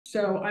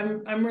So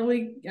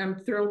I'm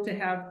thrilled to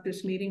have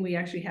this meeting. We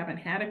actually haven't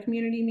had a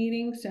community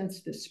meeting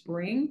since the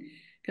spring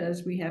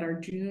because we had our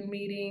June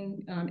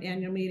meeting,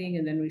 annual meeting,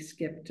 and then we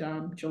skipped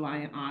July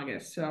and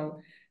August.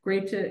 So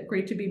great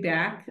to be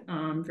back.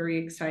 Very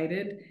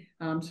excited.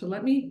 So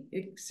let me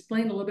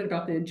explain a little bit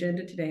about the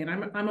agenda today, and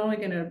I'm only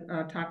going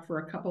to talk for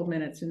a couple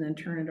minutes and then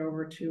turn it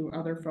over to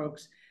other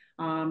folks.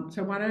 So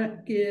I want to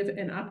give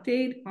an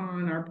update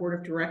on our board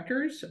of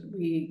directors.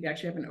 We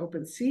actually have an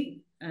open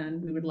seat,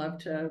 and we would love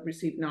to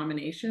receive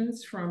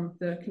nominations from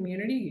the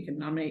community. You can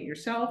nominate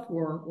yourself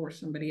or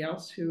somebody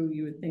else who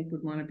you would think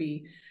would want to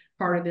be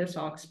part of this.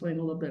 I'll explain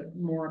a little bit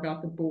more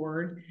about the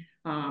board.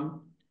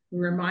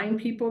 Remind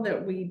people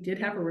that we did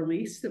have a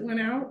release that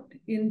went out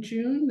in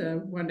June,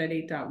 the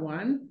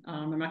 1.8.1.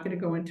 I'm not going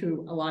to go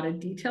into a lot of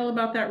detail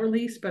about that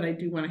release, but I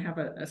do want to have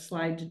a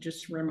slide to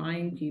just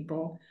remind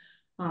people.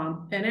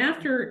 And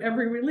after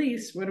every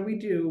release, what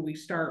do? We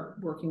start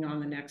working on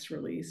the next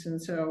release.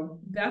 And so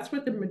that's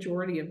what the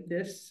majority of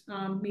this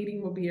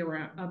meeting will be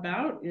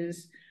about,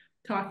 is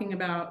talking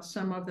about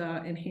some of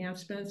the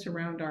enhancements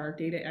around our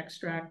data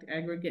extract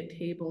aggregate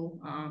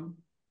table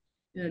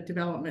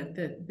development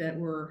that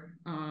we're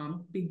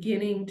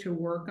beginning to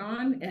work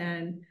on.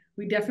 And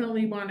we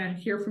definitely want to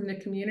hear from the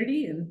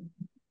community and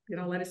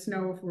let us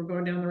know if we're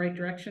going down the right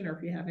direction or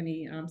if you have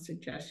any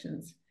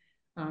suggestions.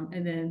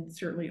 And then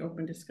certainly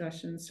open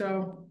discussion.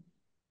 So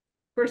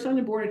first on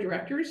the board of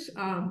directors,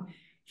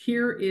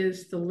 here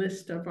is the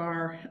list of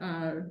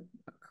our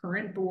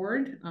current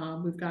board.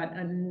 We've got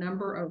a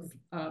number of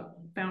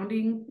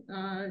founding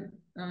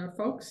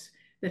folks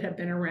that have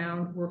been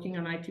around working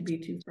on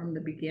i2b2 from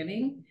the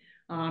beginning,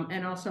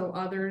 and also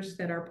others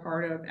that are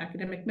part of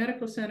academic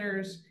medical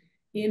centers,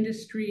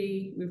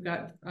 industry. We've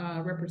got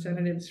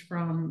representatives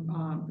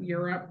from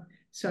Europe.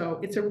 So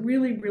it's a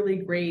really, really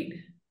great,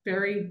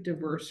 very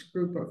diverse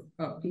group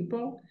of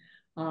people.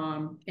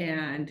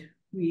 And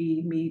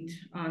we meet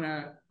on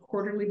a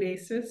quarterly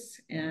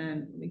basis.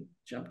 And let me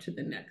jump to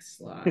the next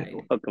slide.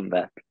 Welcome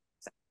back.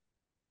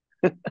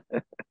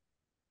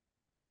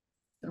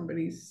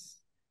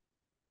 Somebody's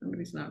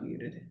not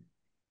muted.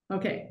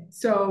 Okay,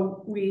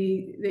 so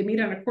they meet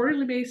on a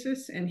quarterly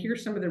basis, and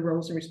here's some of the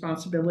roles and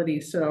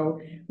responsibilities.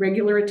 So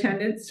regular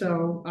attendance.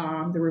 So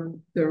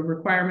the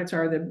requirements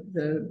are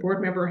the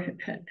board member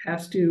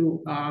has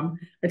to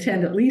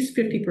attend at least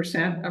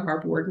 50% of our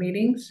board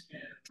meetings,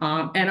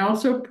 and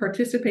also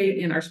participate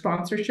in our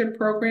sponsorship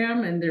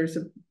program. And there's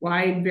a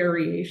wide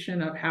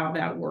variation of how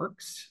that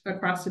works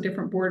across the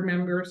different board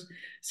members.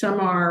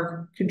 Some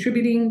are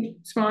contributing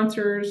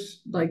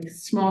sponsors, like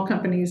small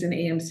companies and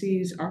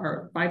AMCs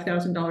are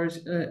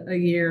 $5,000 a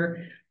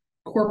year.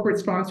 Corporate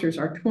sponsors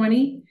are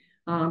 $20,000.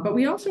 But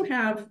we also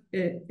have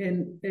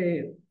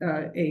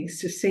a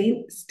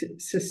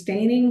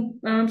sustaining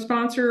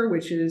sponsor,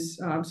 which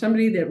is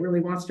somebody that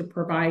really wants to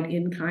provide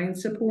in-kind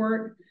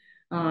support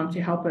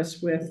to help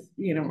us with,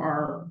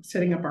 our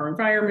setting up our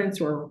environments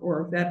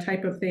or that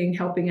type of thing,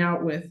 helping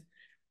out with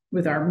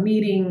our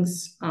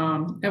meetings.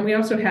 And we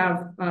also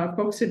have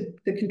folks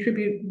that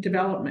contribute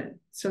development.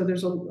 So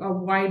there's a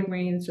wide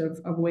range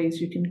of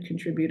ways you can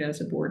contribute as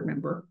a board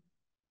member.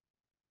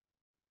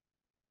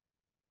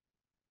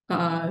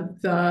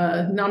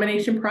 The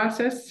nomination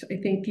process, I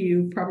think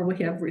you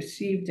probably have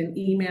received an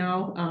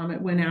email.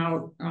 It went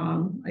out,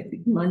 I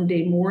think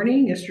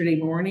yesterday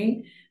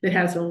morning, that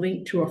has a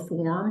link to a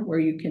form where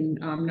you can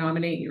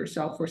nominate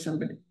yourself or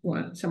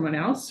someone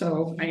else.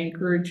 So I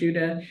encourage you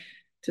to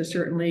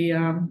certainly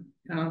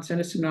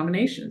send us some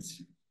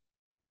nominations.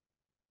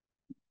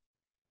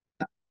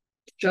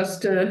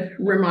 Just a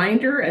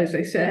reminder, as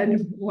I said,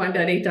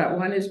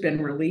 1.8.1 has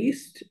been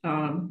released.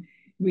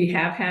 We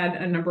have had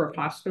a number of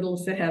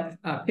hospitals that have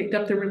picked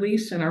up the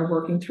release and are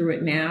working through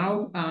it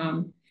now.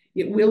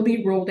 It will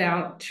be rolled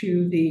out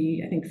to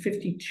I think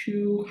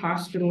 52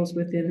 hospitals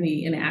within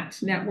the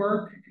ENACT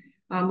network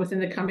within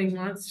the coming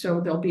months. So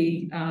there'll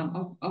be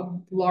a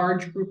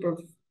large group of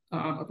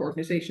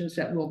organizations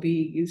that will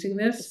be using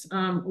this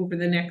over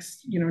the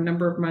next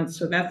number of months.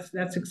 So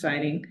that's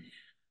exciting.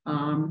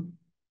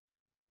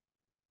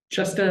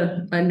 Just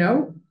a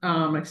note,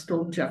 I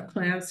stole Jeff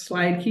Klein's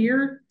slide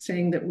here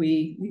saying that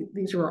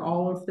these are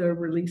all of the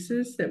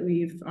releases that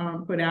we've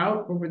put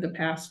out over the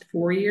past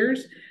 4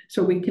 years.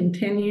 So we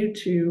continue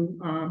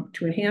to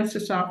enhance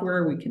the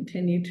software. We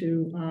continue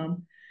to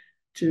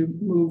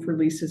move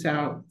releases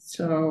out.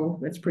 So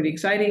that's pretty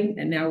exciting.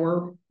 And now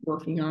we're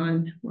working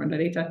on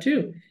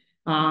 1.8.2.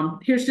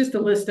 Here's just a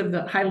list of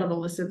the high-level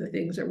list of the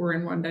things that were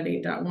in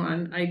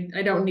 1.8.1.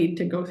 I don't need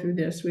to go through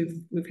this.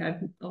 We've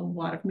had a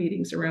lot of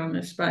meetings around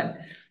this, but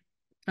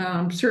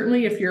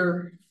certainly if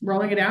you're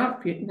rolling it out,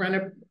 if you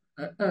run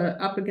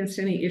up against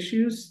any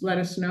issues, let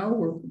us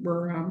know.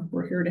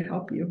 We're here to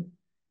help you.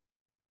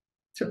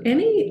 So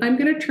I'm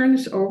going to turn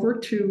this over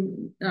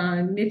to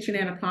Nitch and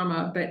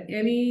Anupama, but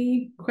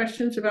any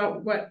questions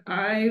about what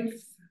I've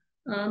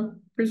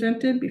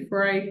presented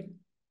before I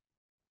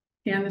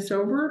hand this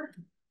over?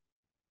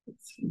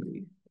 Let's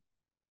see.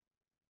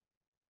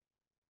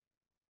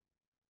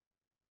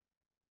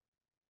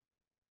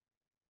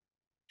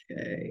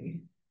 Okay.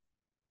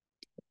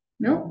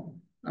 Nope.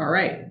 All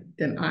right,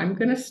 then I'm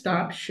gonna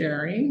stop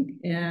sharing,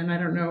 and I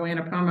don't know,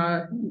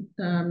 Anupama,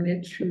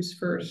 Nitch, who's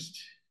first?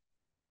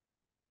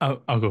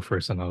 I'll go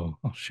first and I'll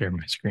share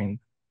my screen.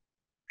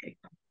 Okay.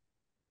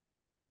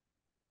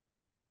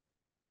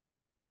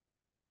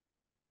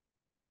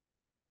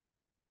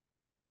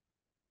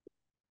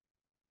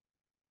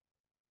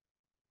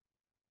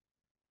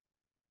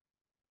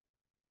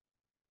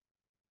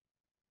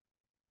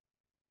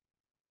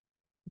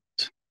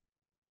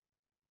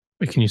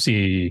 Wait, can you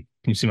see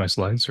my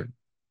slides? Or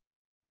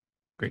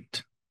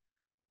great.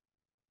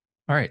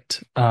 All right.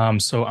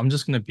 So I'm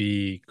just going to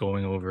be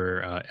going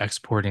over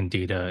exporting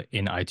data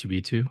in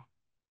i2b2.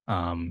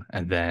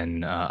 And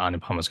then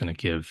Anupama is going to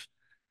give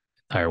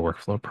entire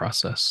workflow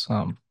process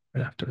right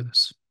after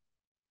this.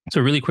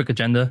 So really quick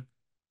agenda.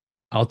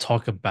 I'll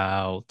talk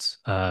about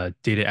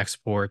data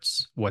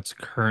exports, what's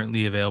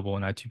currently available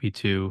in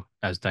i2b2,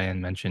 as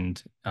Diane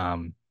mentioned,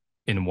 in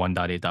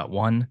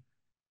 1.8.1,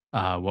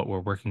 what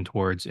we're working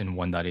towards in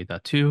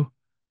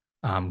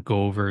 1.8.2,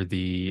 go over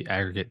the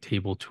aggregate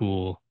table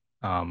tool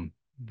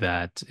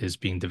that is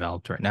being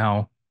developed right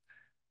now.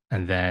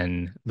 And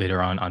then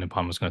later on,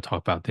 Anupam is going to talk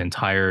about the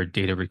entire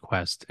data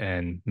request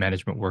and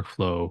management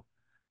workflow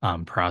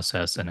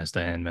process. And as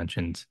Diane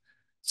mentioned,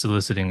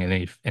 soliciting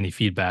any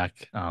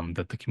feedback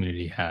that the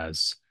community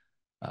has.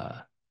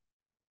 Uh,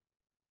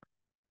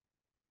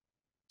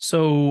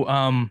 so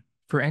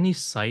for any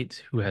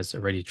site who has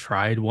already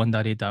tried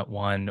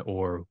 1.8.1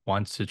 or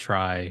wants to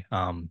try,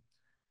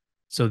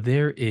 so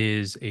there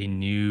is a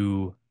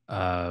new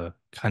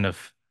kind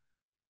of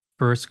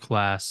first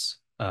class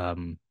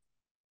in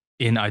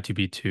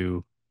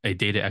i2b2, a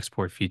data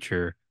export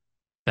feature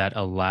that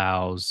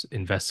allows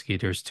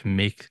investigators to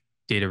make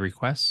data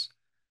requests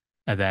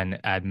and then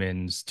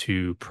admins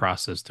to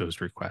process those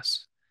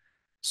requests.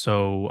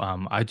 So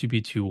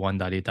i2b2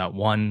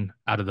 1.8.1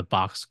 out of the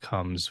box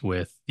comes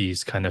with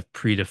these kind of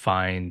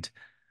predefined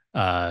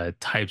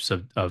types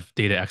of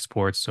data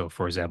exports. So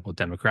for example,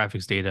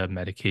 demographics data,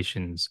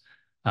 medications,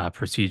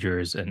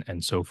 procedures,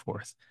 and so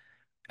forth.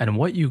 And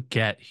what you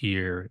get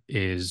here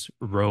is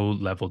row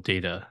level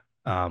data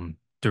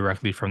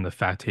directly from the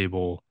fact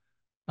table,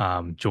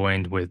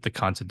 joined with the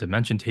content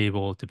dimension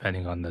table,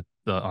 depending on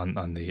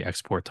on the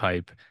export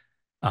type.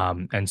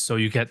 And so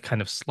you get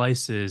kind of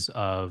slices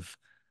of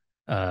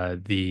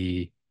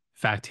the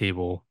fact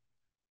table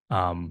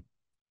um,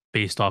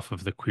 based off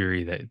of the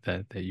query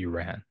that you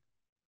ran.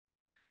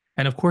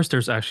 And of course,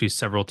 there's actually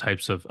several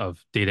types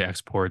of data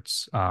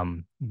exports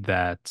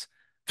that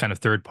kind of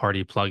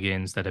third-party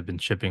plugins that have been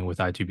shipping with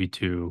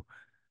i2b2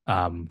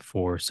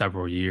 for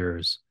several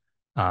years.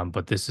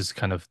 But this is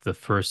kind of the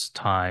first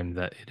time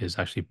that it is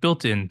actually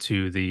built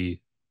into the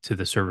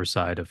server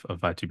side of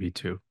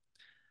i2b2.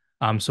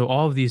 So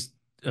all of these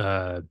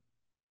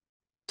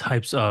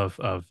types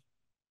of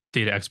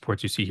data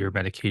exports you see here,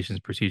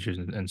 medications, procedures,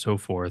 and so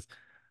forth,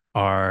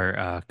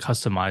 are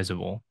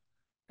customizable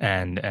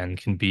and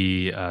can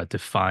be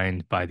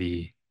defined by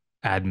the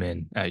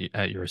admin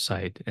at your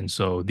site. And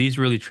so these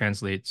really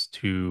translates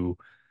to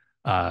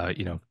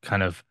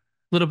kind of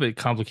a little bit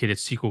complicated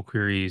SQL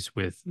queries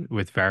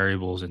with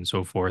variables and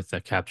so forth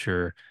that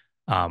capture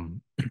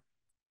um,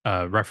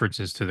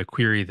 references to the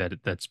query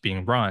that's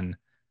being run.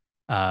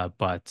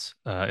 But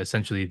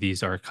essentially,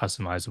 these are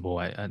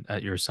customizable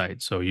at your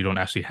site, so you don't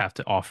actually have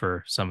to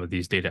offer some of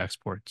these data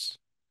exports,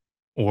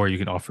 or you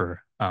can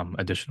offer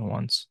additional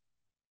ones.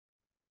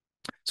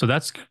 So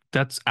that's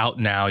out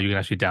now. You can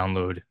actually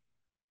download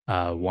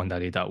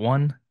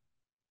 1.8.1.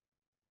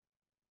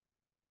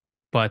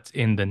 But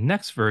in the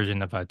next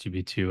version of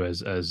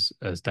i2b2,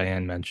 as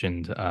Diane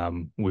mentioned,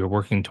 we're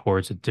working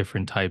towards a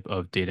different type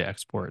of data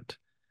export,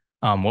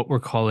 what we're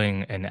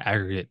calling an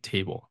aggregate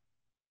table.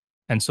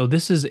 And so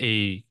this is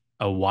a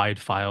wide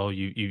file.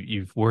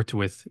 You've worked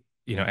with,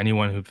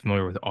 anyone who's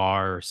familiar with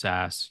R or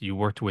SAS, you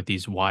worked with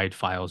these wide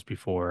files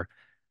before.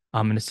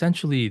 And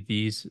essentially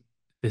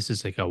this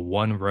is like a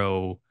one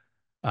row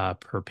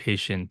per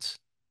patient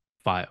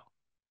file.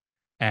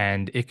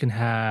 And it can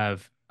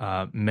have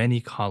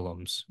many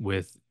columns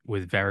with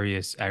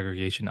various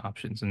aggregation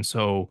options. And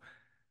so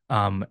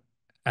um,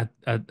 at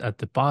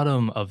the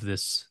bottom of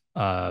this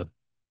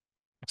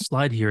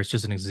slide here, it's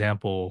just an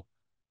example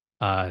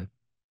uh,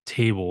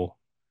 table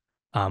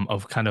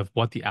of kind of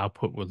what the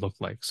output would look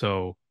like.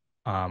 So,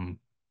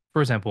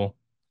 for example,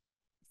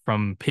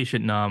 from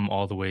patient num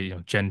all the way,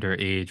 gender,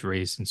 age,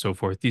 race, and so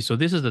forth. So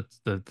this is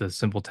the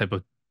simple type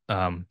of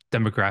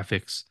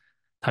demographics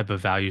type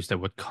of values that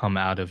would come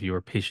out of your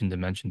patient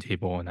dimension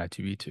table in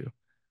i2b2.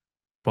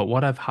 But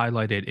what I've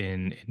highlighted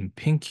in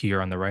pink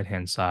here on the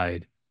right-hand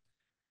side,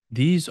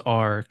 these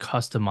are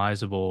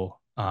customizable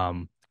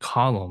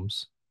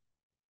columns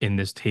in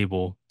this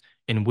table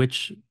in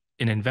which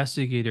an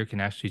investigator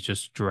can actually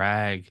just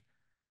drag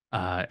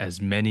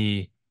as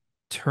many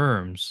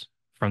terms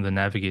from the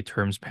navigate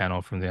terms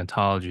panel from the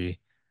ontology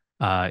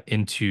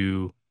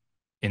into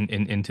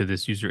into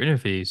this user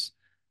interface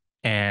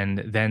and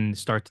then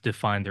start to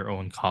define their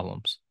own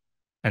columns.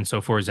 And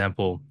so, for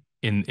example,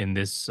 in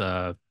this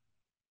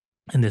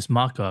In this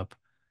mock-up,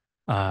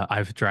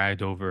 I've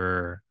dragged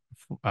over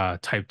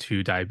type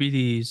 2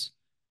 diabetes,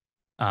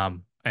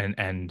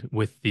 and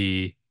with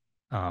the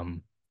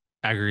um,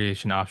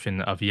 aggregation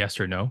option of yes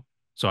or no.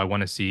 So I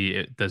want to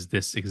see does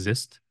this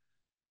exist?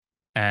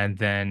 And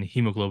then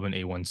hemoglobin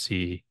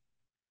A1C.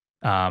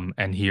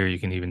 And here you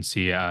can even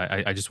see,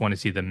 I just want to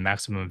see the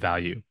maximum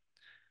value.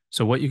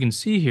 So what you can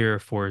see here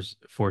for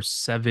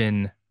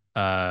seven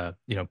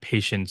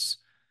patients,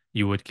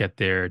 you would get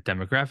their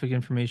demographic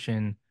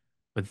information,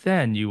 but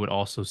then you would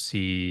also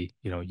see,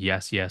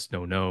 yes, yes,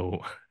 no,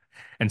 no,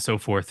 and so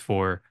forth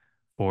for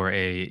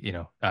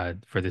a,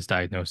 for this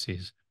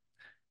diagnosis.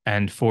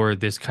 And for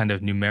this kind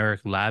of numeric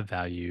lab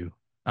value,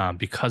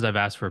 because I've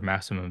asked for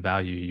maximum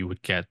value, you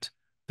would get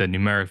the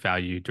numeric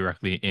value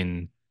directly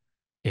in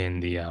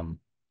the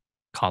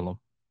column.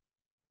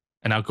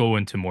 And I'll go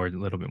into a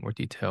little bit more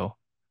detail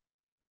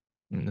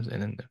in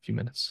a few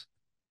minutes.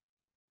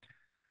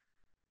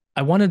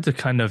 I wanted to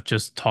kind of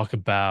just talk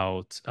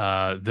about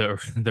the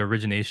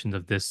origination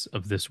of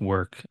this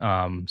work.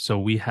 So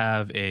we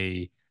have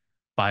a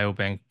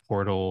biobank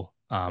portal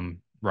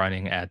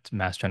running at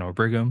Mass General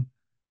Brigham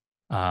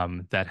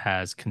that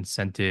has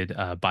consented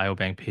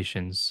biobank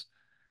patients,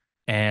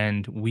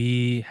 and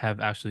we have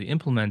actually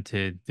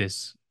implemented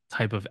this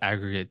type of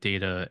aggregate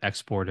data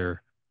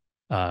exporter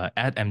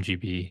at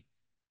MGB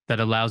that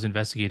allows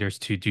investigators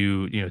to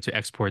to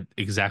export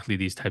exactly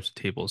these types of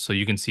tables. So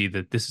you can see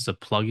that this is a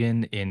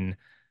plugin in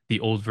the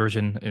old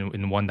version in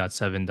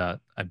 1.7.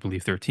 I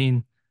believe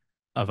 13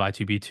 of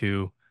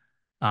i2b2.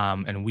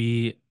 And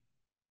we,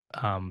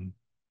 um,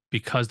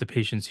 because the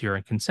patients here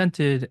are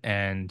consented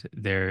and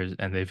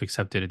they've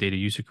accepted a data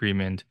use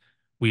agreement,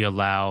 we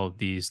allow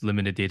these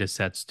limited data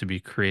sets to be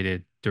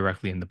created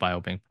directly in the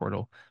biobank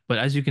portal. But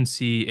as you can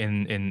see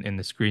in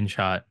the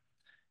screenshot,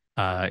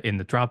 in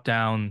the drop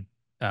down,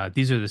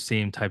 these are the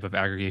same type of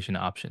aggregation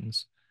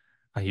options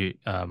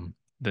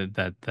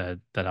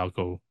that I'll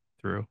go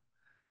through.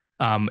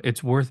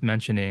 It's worth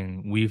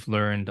mentioning we've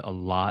learned a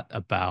lot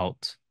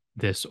about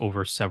this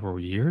over several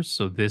years.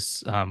 So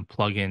this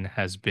plugin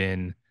has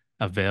been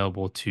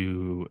available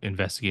to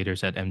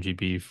investigators at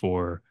MGB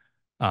for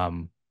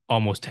um,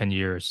 almost 10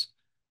 years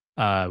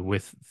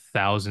with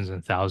thousands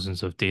and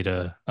thousands of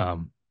data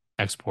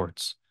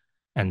exports.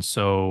 And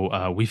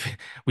so we've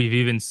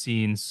even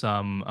seen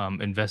some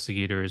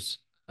investigators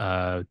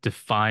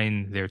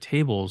define their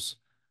tables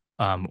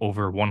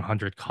over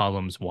 100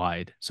 columns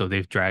wide. So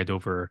they've dragged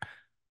over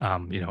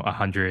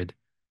 100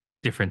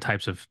 different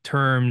types of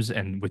terms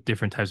and with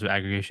different types of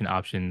aggregation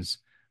options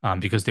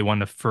because they want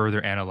to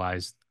further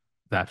analyze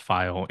that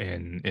file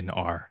in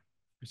R,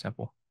 for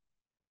example.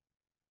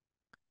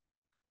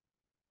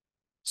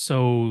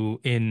 So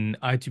in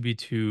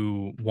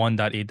i2b2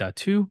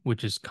 1.8.2,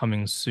 which is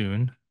coming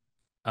soon,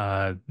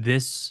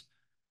 this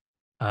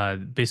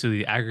basically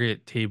the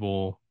aggregate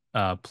table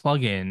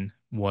plugin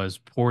was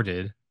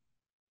ported.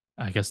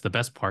 I guess the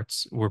best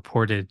parts were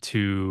ported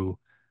to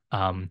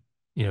um,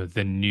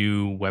 the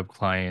new web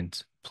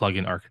client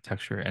plugin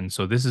architecture. And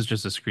so this is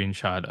just a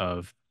screenshot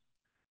of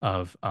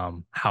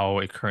how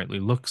it currently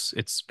looks.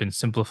 It's been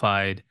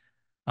simplified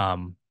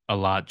a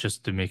lot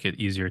just to make it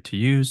easier to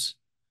use.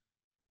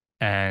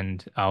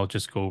 And I'll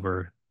just go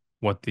over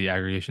what the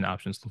aggregation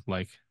options look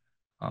like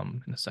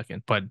in a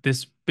second. But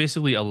this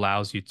basically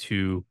allows you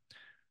to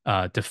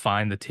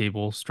define the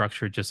table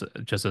structure just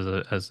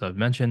as I've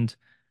mentioned,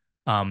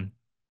 um,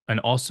 and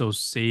also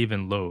save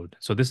and load.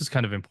 So this is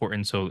kind of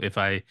important. So if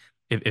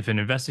an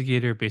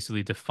investigator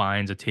basically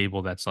defines a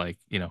table that's like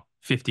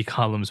 50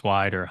 columns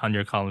wide or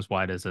 100 columns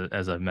wide as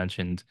I've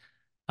mentioned,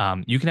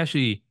 you can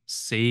actually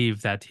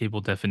save that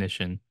table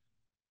definition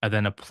and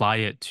then apply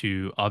it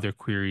to other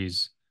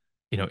queries,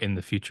 in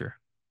the future.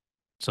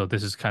 So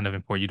this is kind of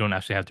important. You don't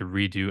actually have to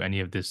redo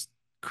any of this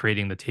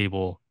creating the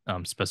table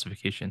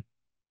specification.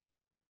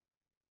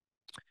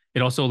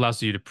 It also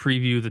allows you to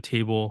preview the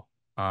table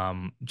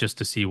just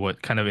to see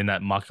what kind of in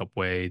that mock-up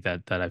way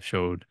that I've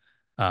showed,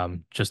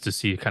 just to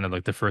see kind of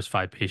like the first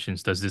 5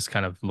 patients, does this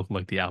kind of look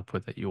like the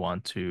output that you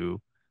want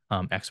to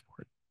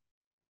export?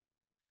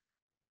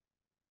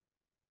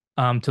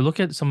 To look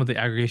at some of the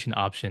aggregation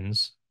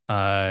options,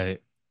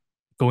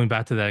 going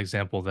back to that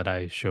example that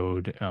I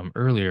showed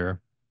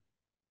earlier,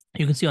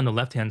 you can see on the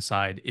left-hand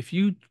side, if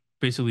you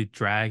basically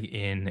drag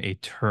in a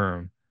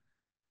term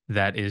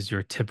that is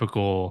your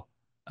typical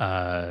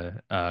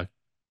kind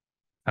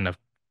of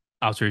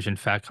observation,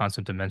 fact,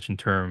 concept, dimension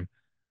term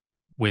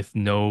with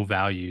no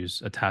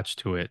values attached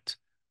to it.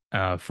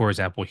 For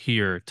example,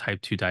 here,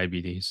 type 2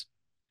 diabetes.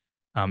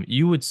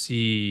 You would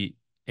see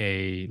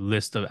a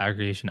list of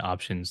aggregation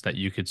options that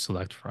you could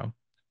select from.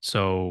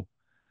 So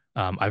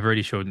I've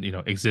already showed,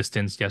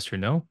 existence, yes or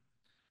no,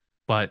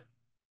 but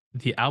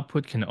the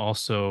output can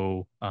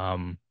also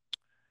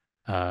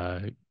uh,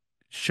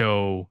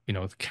 show,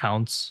 the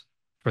counts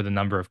for the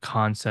number of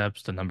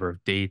concepts, the number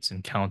of dates,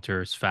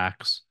 encounters,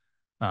 facts,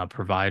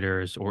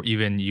 providers, or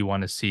even you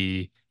want to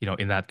see,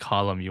 in that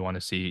column, you want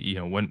to see,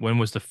 when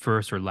was the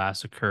first or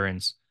last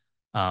occurrence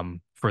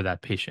for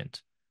that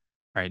patient,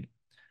 right?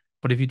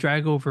 But if you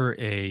drag over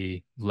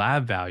a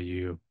lab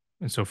value,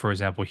 and so for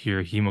example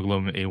here,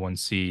 hemoglobin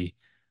A1C,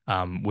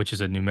 which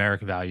is a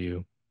numeric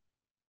value,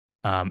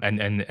 and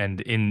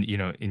in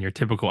in your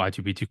typical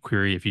i2b2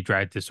 query, if you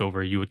drag this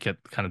over, you would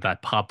get kind of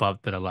that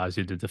pop-up that allows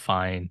you to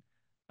define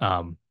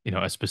a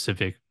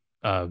specific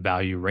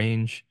value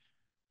range.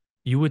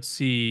 You would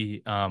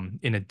see,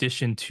 in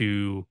addition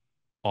to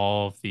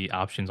all of the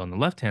options on the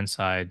left-hand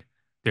side,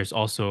 there's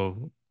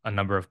also a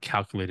number of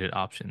calculated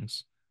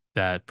options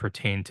that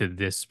pertain to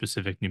this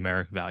specific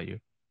numeric value.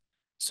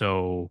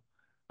 So,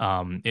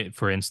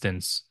 for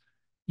instance,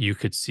 you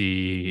could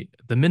see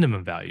the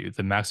minimum value,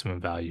 the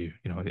maximum value,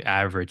 the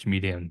average,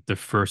 median, the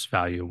first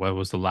value, what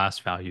was the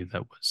last value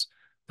that was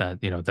that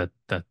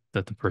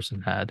the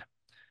person had,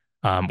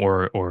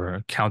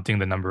 or counting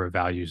the number of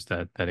values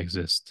that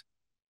exist.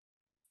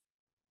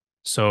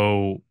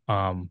 So,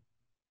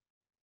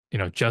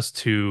 just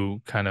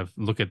to kind of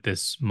look at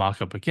this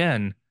mock-up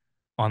again,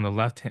 on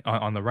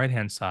the right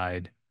hand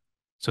side,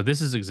 so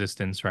this is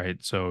existence,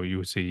 right? So you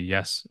would see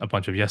yes, a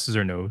bunch of yeses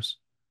or nos.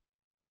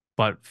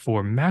 But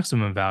for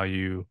maximum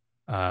value,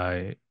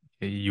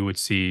 you would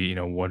see,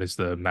 what is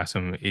the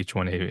maximum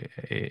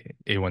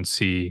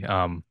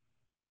H1A1C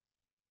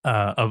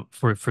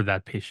for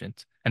that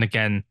patient. And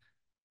again,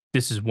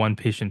 this is one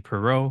patient per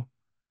row,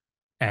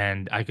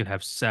 and I could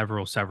have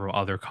several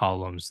other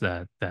columns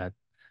that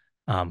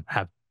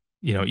have,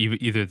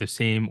 either the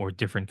same or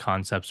different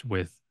concepts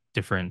with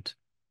different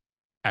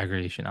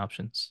aggregation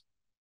options.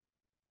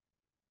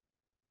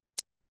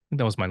 I think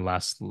that was my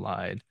last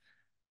slide.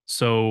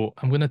 So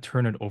I'm going to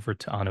turn it over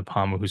to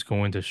Anupama, who's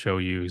going to show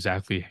you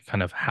exactly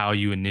kind of how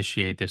you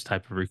initiate this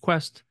type of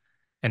request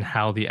and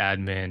how the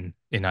admin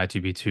in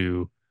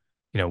i2b2,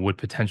 would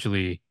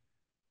potentially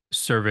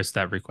service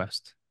that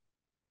request.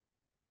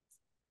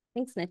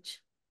 Thanks,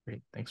 Mitch.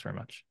 Great. Thanks very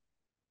much.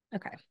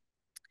 Okay.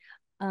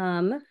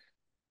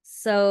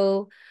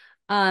 So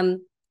I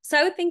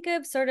would think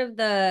of sort of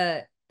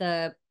the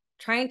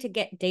trying to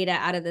get data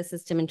out of the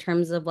system in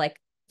terms of like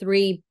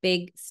 3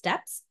 big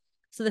steps.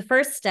 So the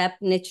first step,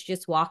 Mitch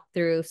just walked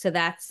through. So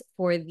that's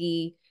for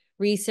the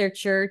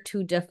researcher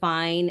to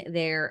define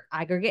their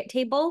aggregate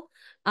table.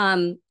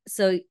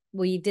 So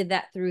we did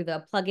that through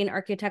the plugin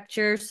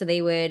architecture. So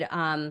they would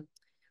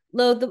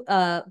load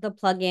the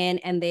plugin,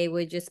 and they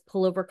would just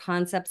pull over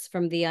concepts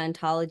from the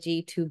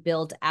ontology to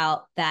build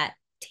out that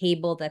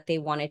table that they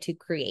wanted to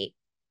create.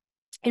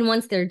 And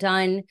once they're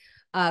done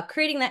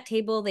creating that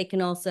table, they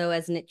can also,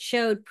 as Nick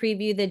showed,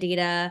 preview the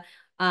data,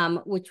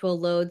 which will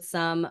load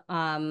some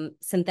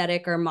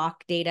synthetic or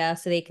mock data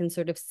so they can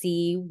sort of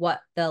see what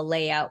the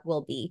layout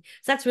will be.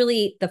 So that's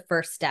really the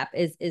first step,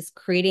 is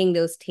creating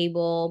those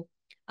table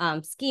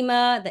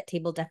schema, that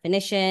table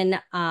definition,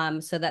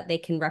 so that they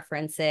can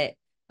reference it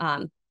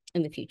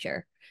in the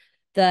future.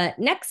 The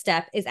next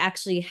step is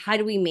actually, how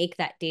do we make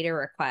that data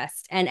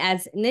request? And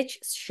as Nick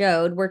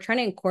showed, we're trying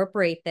to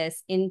incorporate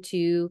this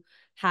into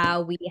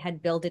how we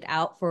had built it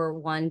out for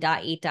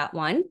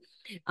 1.8.1.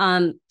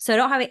 So I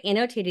don't have it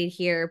annotated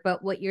here,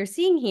 but what you're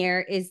seeing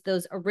here is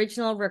those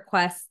original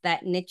requests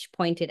that Nick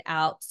pointed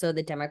out. So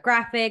the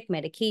demographic,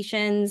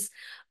 medications,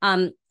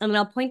 and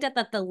I'll point out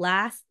that the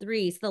last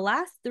 3, so the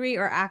last 3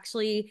 are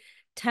actually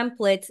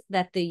templates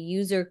that the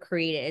user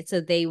created. So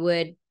they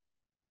would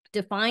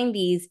define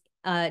these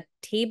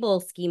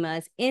table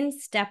schemas in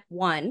step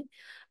 1.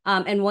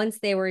 And once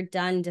they were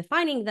done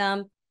defining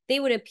them, they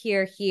would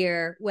appear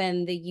here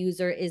when the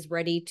user is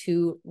ready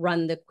to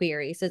run the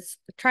query. So it's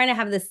trying to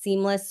have this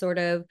seamless sort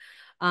of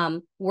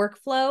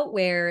workflow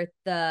where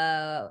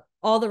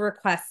all the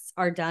requests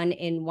are done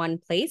in one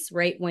place,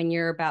 right when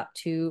you're about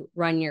to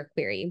run your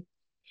query.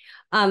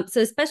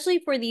 So especially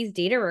for these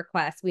data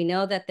requests, we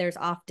know that there's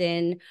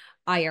often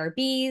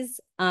IRBs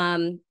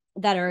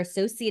that are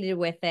associated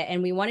with it.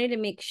 And we wanted to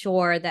make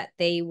sure that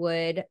they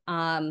would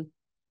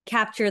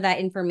capture that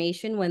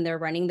information when they're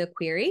running the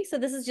query. So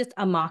this is just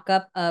a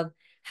mock-up of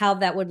how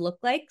that would look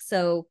like.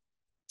 So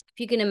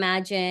if you can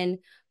imagine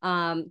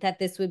that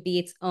this would be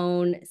its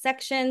own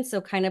section.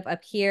 So kind of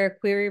up here,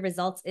 query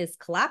results is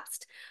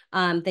collapsed.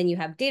 Then you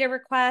have data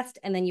request,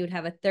 and then you would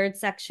have a third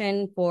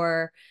section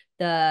for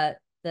the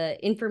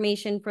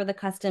information for the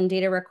custom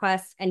data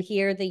request. And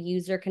here the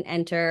user can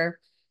enter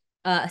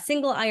a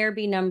single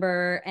IRB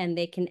number, and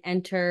they can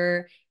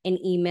enter an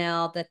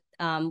email that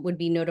would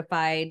be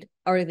notified,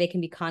 or they can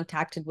be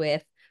contacted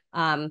with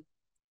down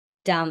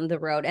the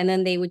road, and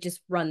then they would just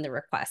run the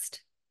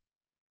request.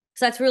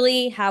 So that's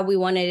really how we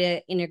wanted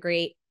to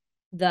integrate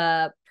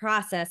the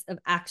process of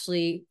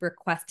actually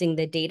requesting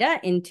the data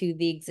into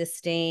the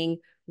existing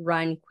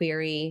run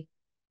query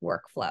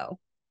workflow.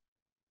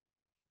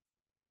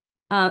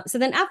 So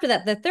then after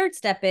that, the third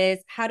step is,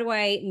 how do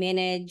I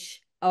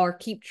manage or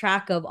keep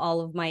track of all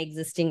of my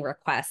existing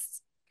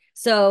requests?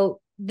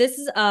 So this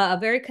is a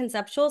very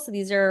conceptual. So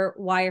these are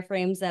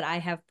wireframes that I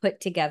have put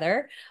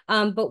together.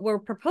 But what we're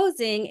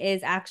proposing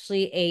is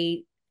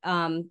actually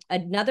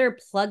another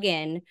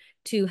plugin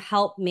to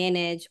help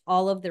manage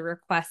all of the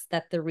requests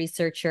that the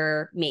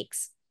researcher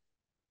makes.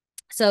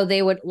 So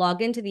they would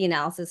log into the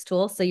analysis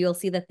tool. So you'll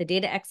see that the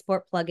data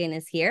export plugin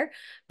is here,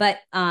 but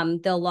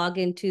they'll log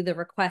into the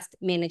request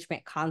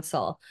management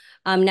console.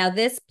 Now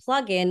this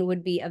plugin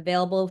would be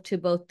available to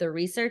both the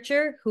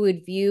researcher who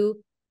would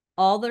view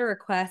all the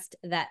requests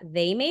that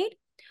they made.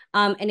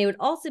 And it would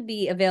also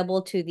be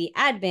available to the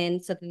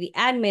admin so that the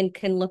admin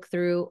can look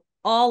through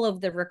all of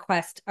the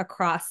requests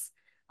across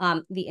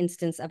the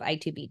instance of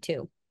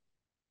i2b2.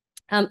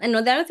 And the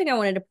other thing I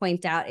wanted to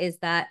point out is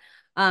that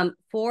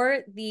for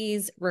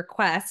these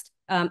requests,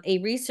 a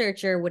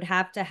researcher would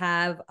have to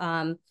have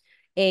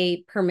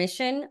a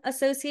permission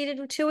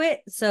associated to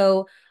it.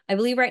 So I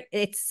believe, right,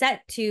 it's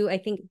set to, I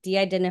think,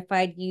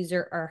 de-identified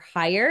user or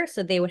higher.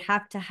 So they would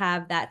have to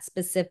have that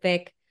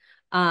specific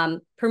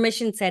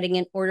permission setting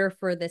in order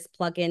for this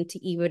plugin to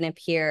even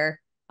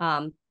appear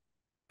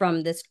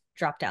from this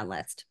drop-down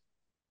list.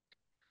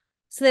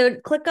 So they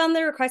would click on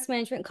the Request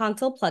Management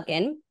Console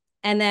plugin.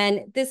 And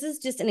then this is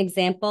just an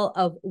example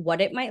of what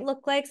it might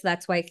look like. So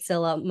that's why it's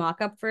still a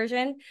mock-up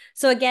version.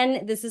 So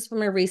again, this is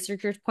from a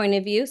researcher's point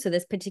of view. So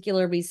this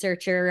particular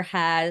researcher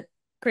had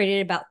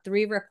created about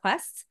 3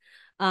 requests.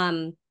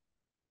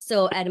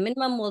 So at a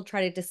minimum, we'll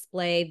try to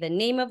display the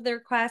name of the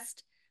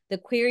request, the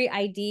query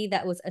ID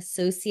that was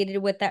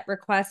associated with that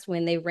request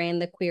when they ran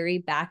the query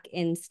back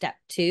in step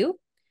 2,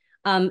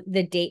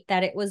 the date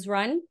that it was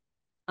run.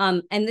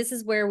 And this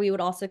is where we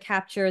would also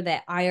capture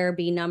that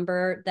IRB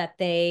number that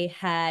they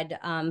had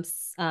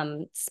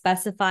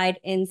specified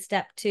in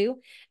step 2,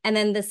 and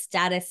then the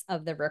status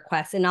of the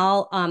request. And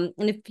I'll,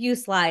 in a few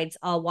slides,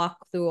 I'll walk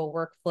through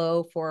a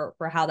workflow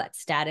for how that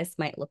status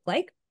might look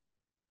like.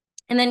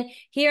 And then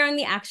here on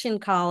the action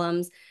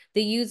columns,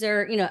 the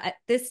user, at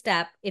this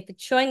step, if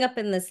it's showing up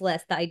in this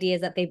list, the idea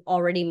is that they've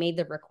already made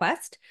the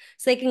request.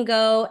 So they can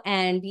go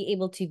and be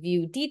able to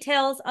view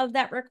details of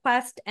that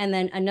request. And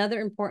then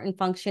another important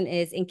function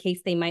is in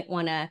case they might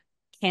want to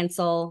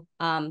cancel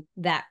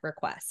that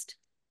request.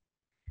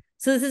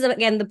 So this is,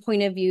 again, the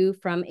point of view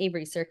from a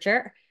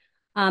researcher.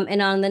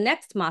 And on the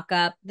next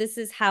mockup, this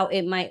is how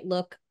it might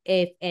look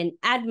if an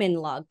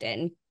admin logged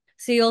in.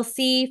 So you'll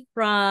see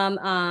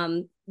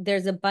from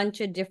there's a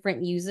bunch of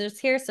different users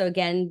here. So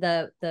again,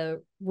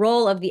 the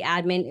role of the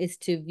admin is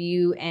to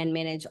view and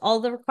manage all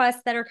the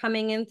requests that are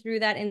coming in through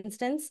that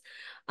instance.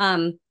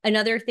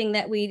 Another thing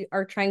that we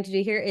are trying to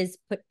do here is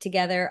put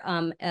together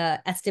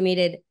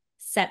estimated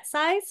set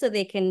size so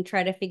they can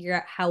try to figure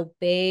out how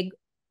big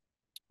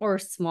or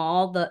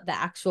small the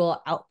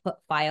actual output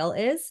file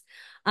is.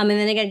 And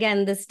then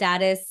again, the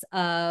status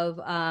of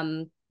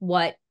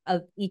what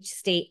of each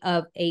state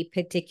of a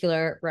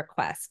particular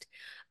request.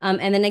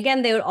 And then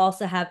again, they would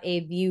also have a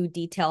view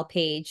detail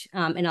page,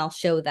 and I'll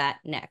show that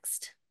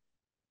next.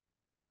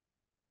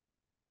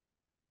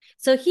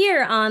 So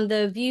here on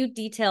the view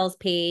details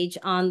page,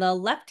 on the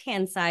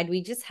left-hand side,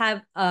 we just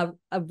have a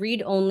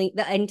read-only.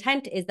 The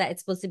intent is that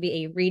it's supposed to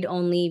be a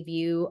read-only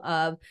view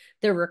of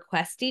the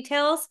request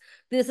details.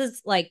 This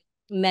is like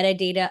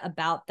metadata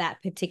about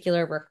that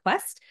particular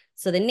request.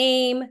 So the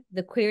name,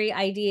 the query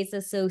ID is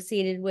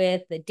associated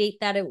with, the date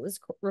that it was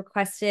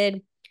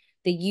requested,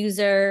 the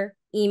user,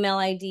 email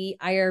ID,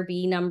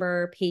 IRB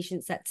number,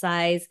 patient set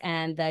size,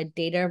 and the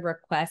data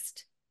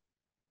request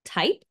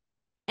type.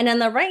 And on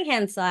the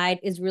right-hand side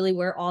is really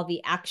where all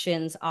the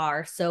actions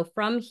are. So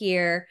from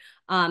here,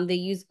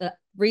 the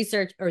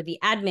research or the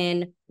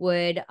admin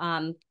would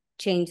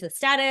change the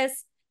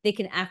status. They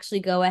can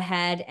actually go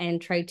ahead and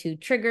try to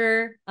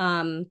trigger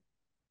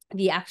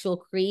the actual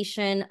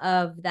creation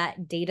of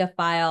that data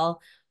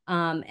file.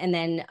 And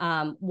then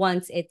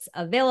once it's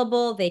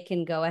available, they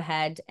can go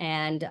ahead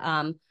and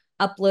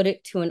upload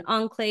it to an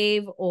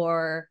enclave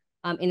or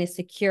in a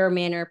secure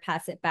manner,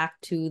 pass it back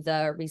to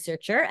the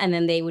researcher, and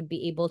then they would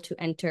be able to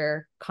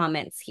enter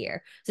comments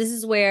here. So this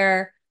is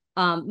where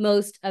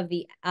most of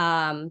the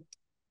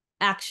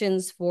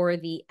actions for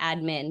the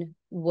admin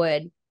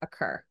would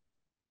occur.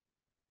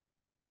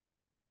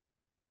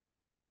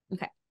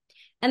 Okay.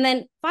 And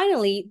then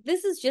finally,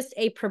 this is just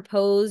a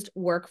proposed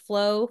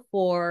workflow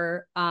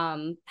for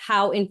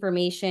how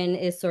information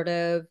is sort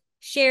of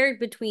shared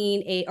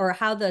between or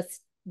how the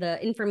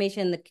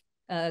information,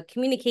 the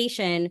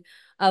communication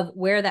of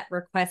where that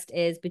request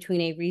is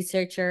between a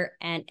researcher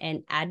and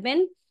an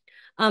admin.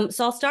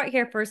 So I'll start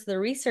here first. The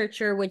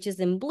researcher, which is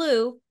in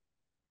blue,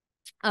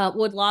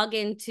 would log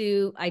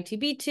into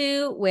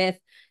i2b2 with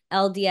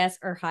LDS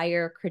or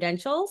higher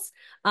credentials.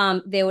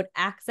 They would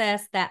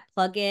access that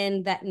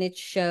plugin that Niche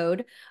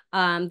showed.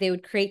 They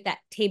would create that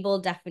table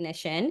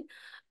definition.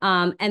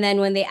 And then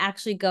when they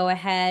actually go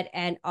ahead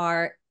and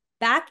are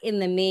back in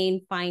the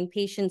main Find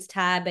Patients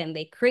tab and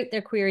they create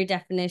their query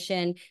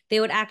definition,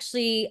 they would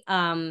actually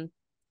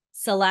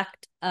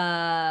select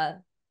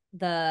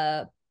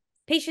the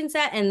patient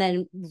set and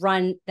then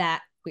run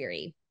that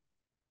query.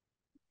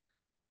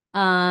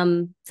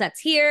 So that's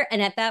here.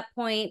 And at that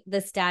point, the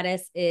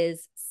status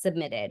is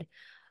submitted.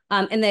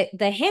 And the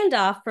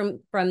handoff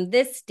from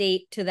this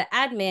state to the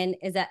admin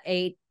is that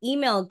an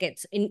email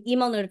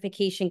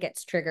notification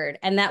gets triggered.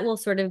 And that will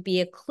sort of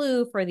be a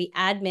clue for the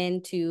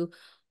admin to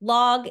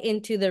log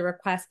into the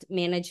request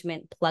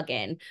management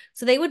plugin.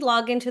 So they would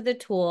log into the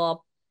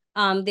tool.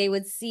 They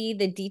would see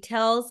the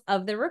details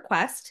of the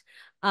request.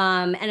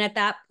 And at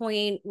that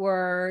point,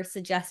 we're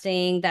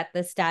suggesting that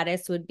the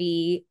status would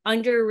be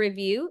under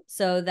review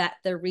so that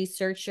the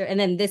researcher, and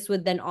then this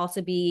would then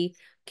also be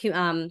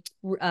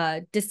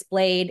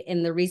displayed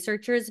in the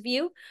researcher's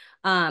view.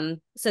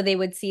 So they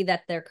would see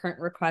that their current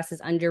request is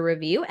under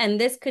review.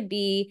 And this could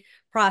be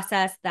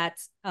process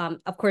that's,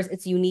 of course,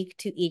 it's unique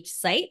to each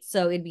site.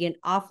 So it'd be an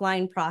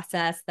offline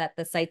process that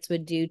the sites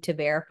would do to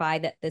verify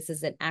that this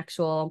is an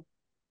actual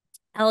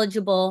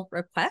eligible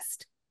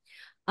request.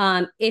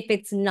 If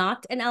it's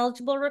not an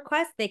eligible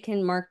request, they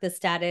can mark the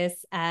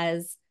status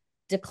as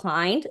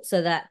declined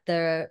so that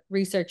the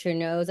researcher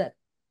knows that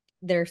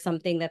there's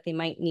something that they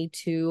might need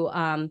to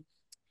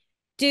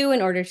do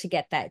in order to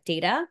get that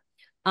data.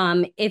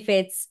 If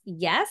it's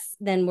yes,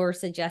 then we're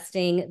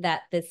suggesting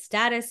that the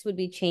status would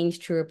be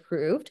changed to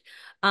approved.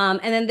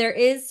 And then there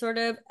is sort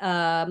of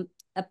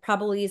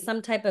probably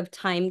some type of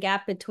time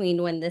gap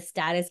between when the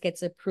status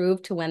gets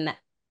approved to when that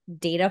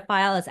data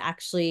file is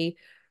actually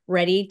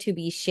ready to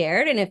be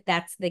shared. And if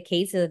that's the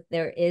case, if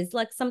there is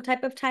like some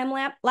type of time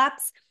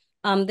lapse,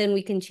 then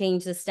we can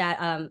change the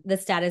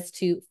status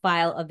to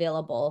file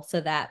available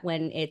so that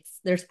when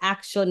there's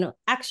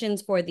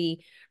actions for the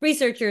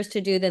researchers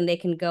to do, then they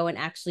can go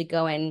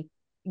and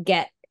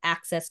get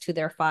access to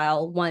their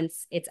file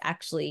once it's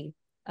actually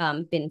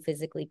been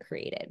physically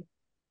created.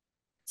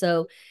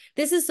 So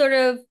this is sort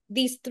of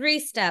these 3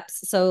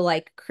 steps. So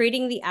like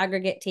creating the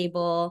aggregate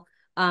table,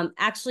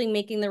 actually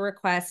making the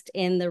request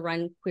in the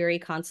Run Query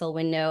Console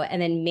window,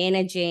 and then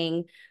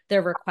managing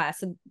the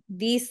request. So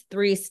these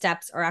 3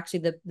 steps are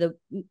actually the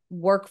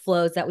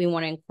workflows that we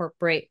want to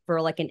incorporate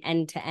for like an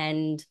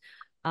end-to-end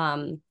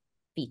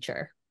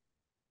feature.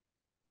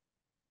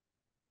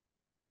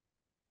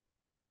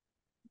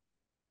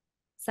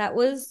 So that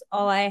was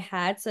all I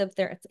had. So if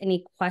there's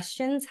any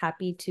questions,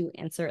 happy to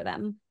answer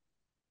them.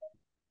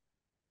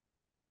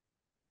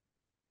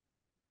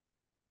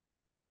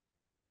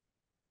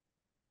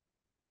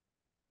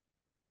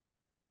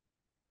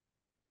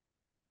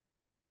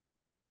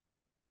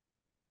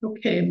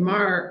 Okay,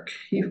 Mark,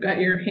 you've got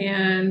your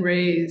hand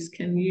raised.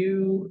 Can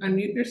you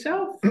unmute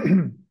yourself?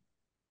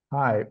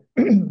 Hi,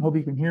 hope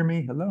you can hear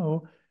me.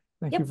 Hello.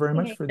 Thank you very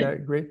much for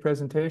that great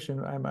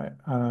presentation. I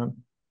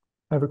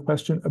have a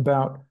question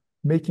about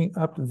making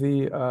up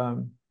the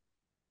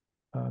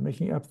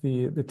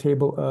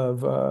table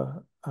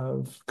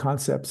of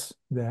concepts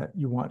that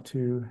you want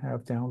to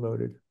have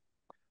downloaded.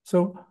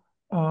 So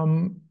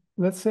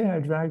let's say I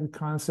drag the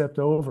concept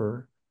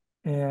over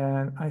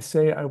and I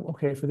say,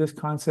 okay, for this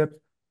concept,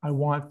 I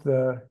want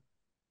the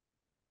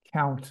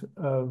count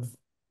of,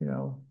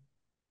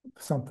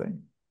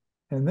 something.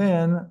 And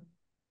then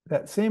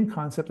that same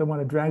concept, I want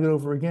to drag it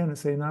over again and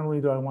say, not only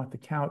do I want the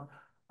count,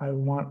 I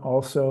want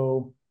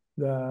also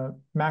the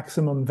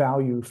maximum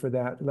value for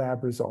that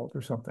lab result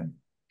or something.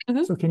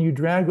 Mm-hmm. So can you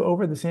drag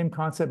over the same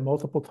concept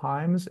multiple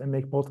times and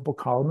make multiple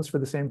columns for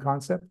the same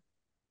concept?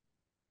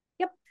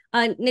 Yep.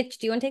 Nick,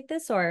 do you want to take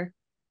this or?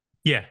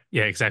 Yeah,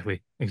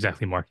 exactly,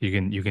 Mark. You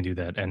can do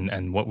that,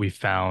 and what we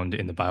found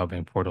in the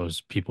biobank portal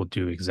is people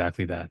do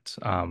exactly that.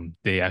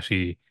 They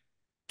actually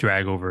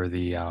drag over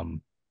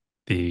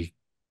the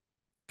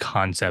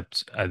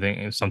concept. I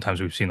think sometimes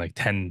we've seen like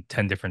 10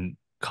 different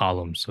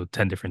columns, so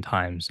 10 different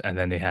times, and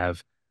then they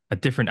have a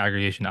different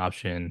aggregation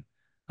option.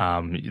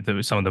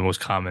 Some of the most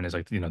common is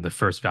like the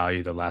first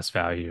value, the last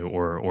value,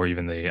 or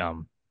even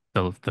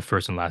the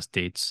first and last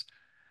dates,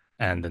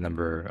 and the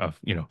number of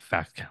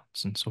fact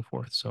counts and so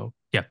forth. So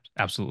yeah,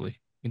 absolutely,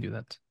 you can do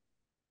that.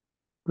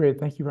 Great,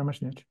 thank you very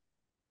much, Nick.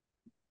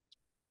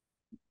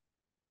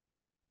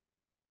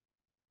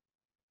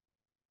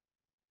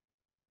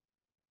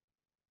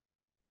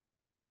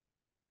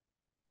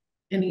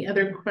 Any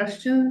other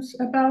questions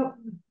about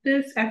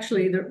this?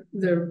 Actually,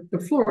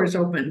 the floor is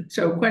open.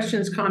 So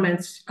questions,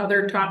 comments,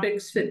 other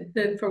topics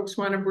that folks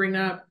want to bring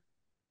up.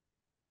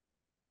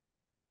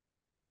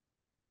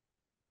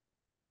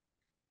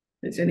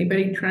 Has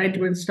anybody tried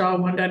to install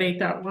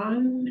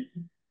 1.8.1?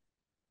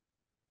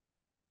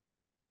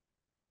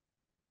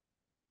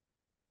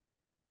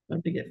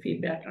 Love to get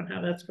feedback on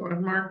how that's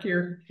going. Mark,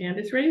 your hand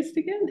is raised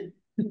again.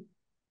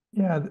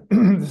 Yeah,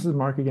 this is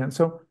Mark again.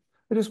 So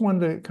I just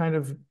wanted to kind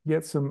of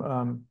get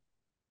some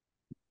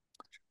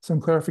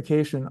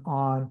clarification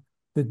on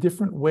the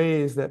different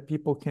ways that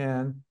people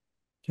can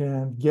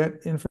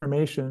get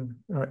information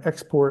or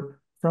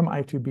export from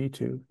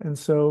i2b2. And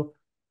so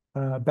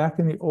back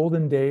in the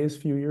olden days, a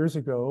few years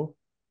ago,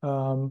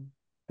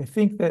 I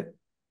think that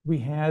we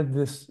had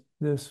this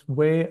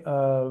way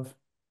of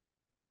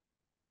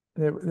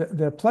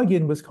the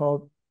plugin was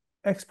called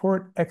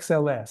Export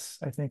XLS,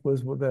 I think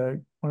was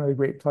one of the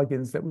great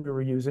plugins that we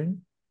were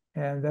using,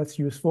 and that's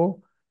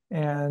useful.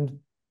 And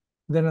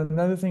then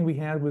another thing we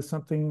had was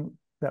something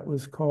that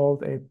was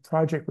called a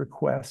project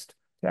request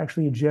to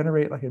actually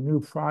generate like a new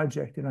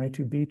project in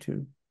i2b2.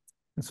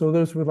 And so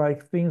those were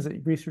like things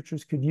that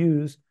researchers could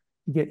use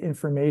to get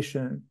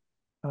information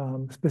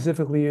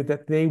specifically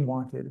that they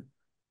wanted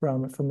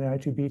from the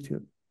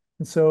i2b2.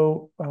 And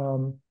so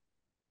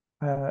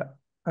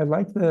I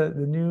like the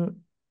new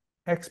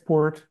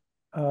export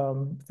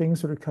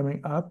things that are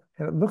coming up.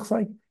 And it looks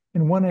like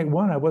in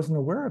 181, I wasn't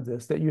aware of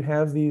this, that you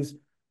have these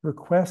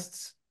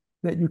requests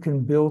that you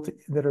can build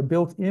that are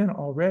built in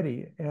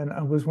already. And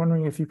I was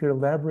wondering if you could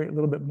elaborate a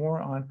little bit more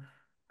on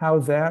how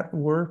that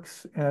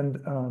works and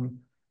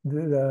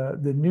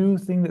the new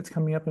thing that's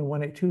coming up in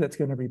 182 that's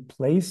going to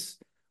replace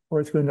or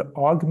it's going to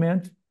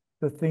augment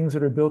the things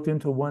that are built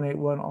into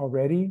 181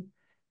 already,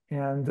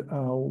 and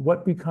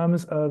what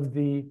becomes of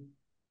the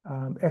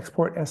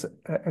export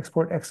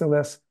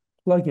XLS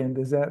plugin.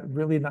 Is that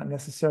really not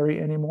necessary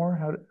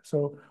anymore?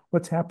 So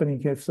what's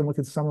happening? If someone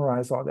could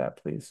summarize all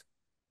that, please.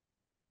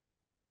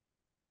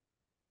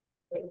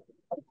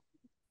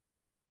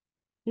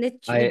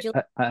 Niche, would you?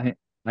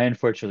 I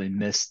unfortunately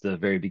missed the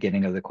very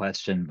beginning of the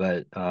question,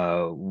 but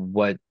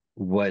what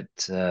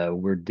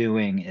we're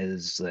doing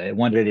is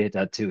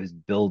 1.8.2 is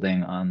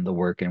building on the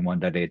work in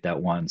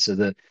 1.8.1. So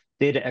the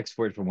data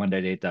export from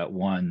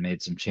 1.8.1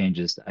 made some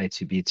changes to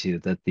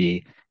i2b2 that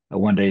the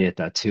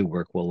 1.8.2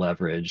 work will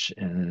leverage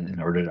in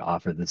order to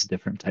offer this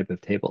different type of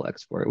table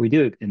export. We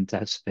do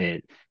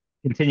anticipate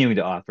continuing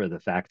to offer the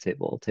fact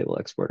table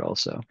export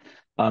also.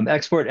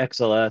 Export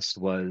XLS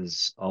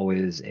was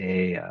always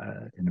a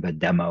kind of a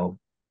demo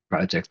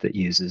project that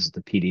uses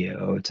the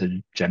PDO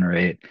to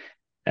generate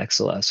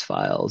XLS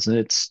files, and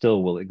it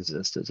still will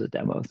exist as a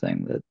demo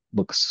thing that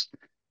looks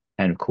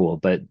kind of cool,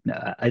 but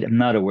I'm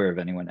not aware of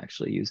anyone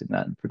actually using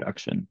that in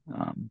production.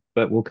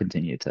 But we'll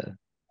continue to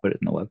put it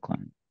in the web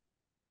client.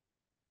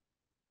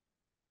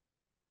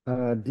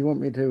 Do you want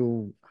me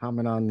to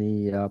comment on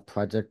the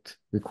project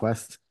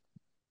request?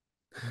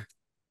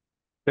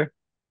 Sure.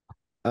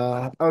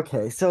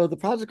 Okay, so the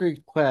project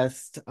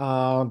request,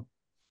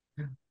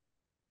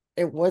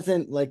 it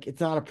wasn't like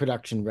it's not a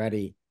production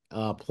ready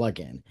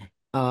plugin.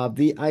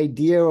 The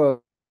idea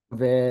of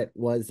it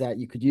was that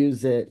you could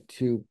use it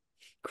to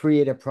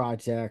create a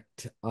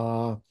project,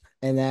 and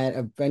that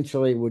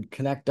eventually would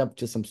connect up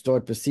to some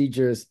stored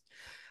procedures,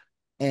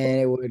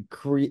 and it would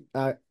create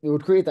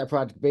that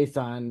project based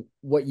on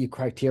what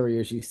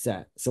criteria you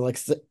set. So like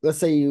let's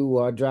say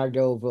you dragged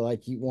over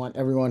like you want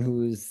everyone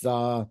who's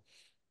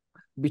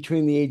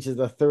between the ages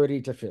of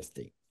 30 to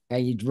 50,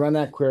 and you run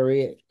that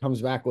query, it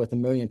comes back with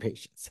 1 million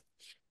patients.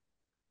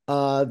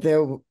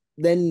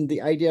 Then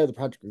the idea of the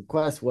project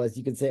request was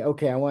you could say,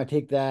 okay, I want to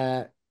take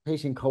that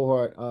patient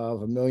cohort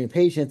of 1 million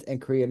patients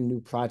and create a new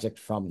project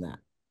from that.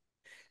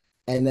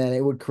 And then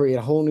it would create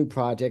a whole new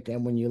project.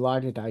 And when you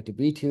logged into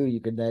i2b2, you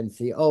could then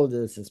see, oh,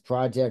 there's this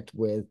project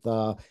with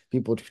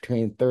people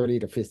between 30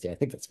 to 50. I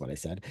think that's what I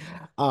said.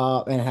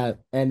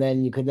 And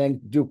then you could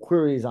then do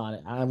queries on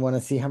it. I want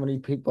to see how many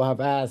people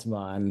have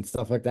asthma and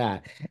stuff like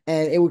that.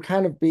 And it would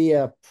kind of be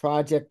a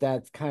project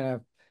that's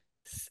kind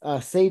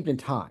of saved in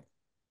time.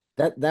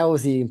 That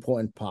was the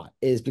important part,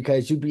 is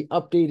because you'd be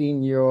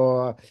updating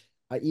your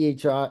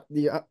EHR.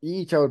 The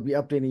EHR would be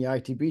updating your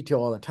i2b2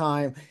 all the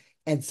time.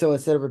 And so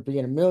instead of it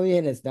being 1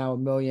 million, it's now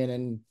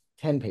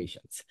 1,000,010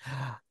 patients.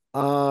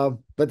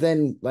 But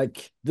then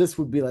like this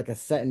would be like a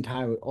set in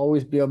time. It would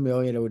always be 1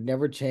 million. It would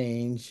never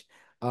change.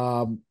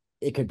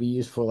 It could be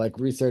used for like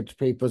research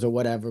papers or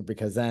whatever,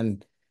 because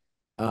then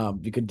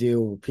you could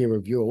do peer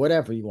review or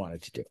whatever you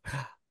wanted to do.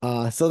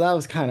 So that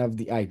was kind of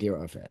the idea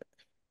of it.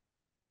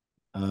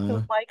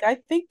 So, Mike, I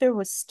think there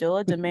was still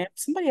a demand.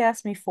 Somebody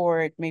asked me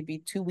for it maybe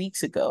 2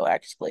 weeks ago,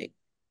 actually.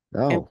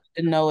 And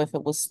didn't know if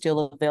it was still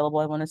available.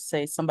 I want to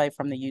say somebody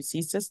from the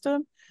UC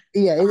system.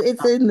 Yeah,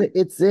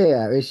 it's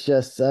there. It's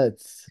just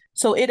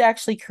so it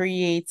actually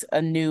creates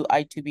a new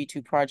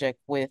i2b2 project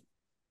with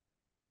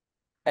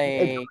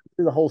a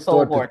the whole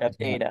cohort of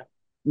data.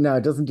 No,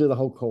 it doesn't do the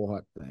whole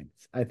cohort thing.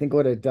 I think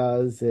what it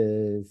does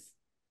is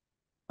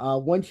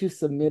once you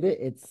submit it,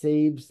 it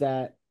saves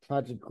that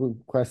project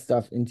request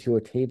stuff into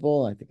a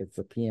table. I think it's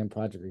a PM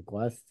project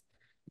request.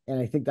 And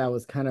I think that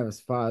was kind of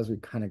as far as we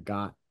kind of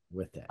got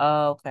with it.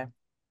 Oh, okay.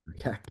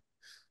 Okay.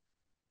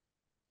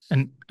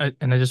 And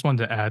I just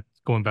wanted to add,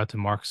 going back to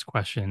Mark's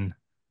question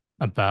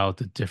about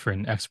the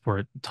different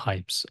export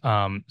types.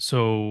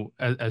 So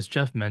as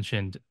Jeff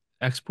mentioned,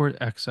 export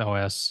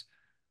XLS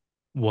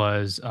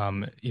was,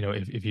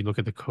 if you look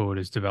at the code,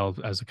 is developed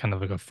as a kind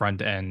of like a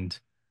front end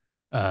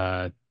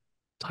type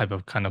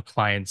of kind of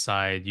client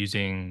side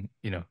using,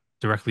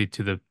 directly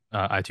to the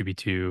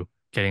i2b2,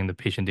 getting the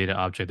patient data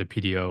object, the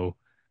PDO,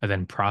 and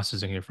then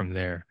processing it from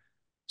there.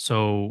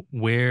 So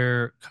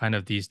where kind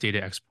of these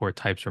data export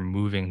types are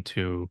moving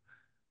to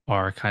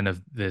are kind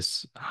of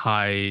this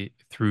high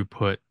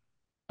throughput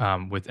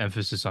with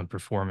emphasis on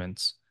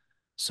performance.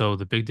 So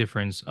the big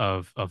difference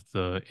of what's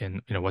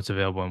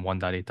available in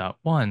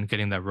 1.8.1,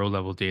 getting that row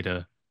level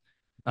data,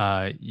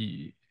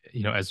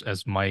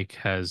 as Mike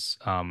has,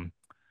 I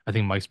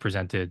think Mike's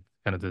presented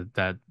kind of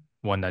that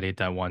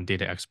 1.8.1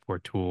 data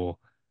export tool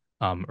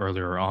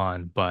earlier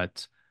on,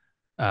 but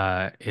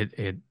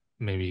it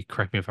maybe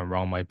correct me if I'm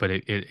wrong, Mike, but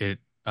it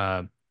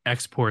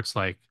exports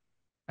like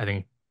I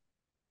think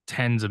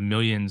tens of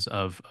millions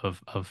of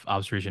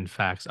observation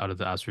facts out of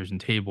the observation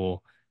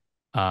table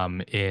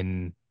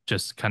in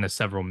just kind of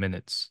several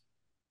minutes.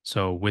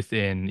 So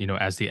within,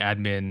 as the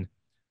admin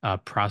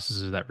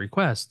processes that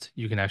request,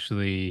 you can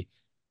actually,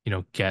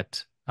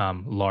 get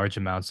large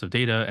amounts of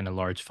data and a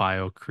large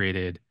file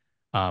created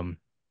um,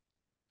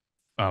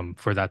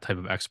 for that type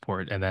of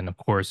export. And then, of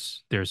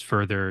course, there's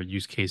further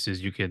use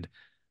cases. You could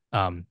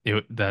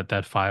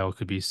that file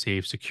could be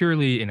saved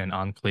securely in an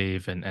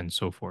enclave and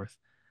so forth.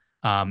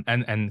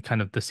 And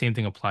kind of the same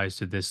thing applies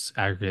to this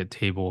aggregate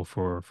table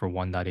for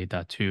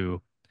 1.8.2.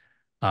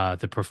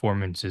 The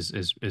performance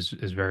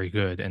is very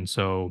good. And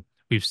so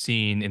we've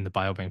seen in the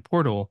biobank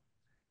portal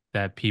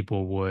that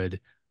people would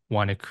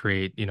want to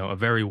create, a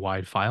very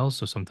wide file.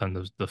 So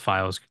sometimes the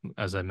files,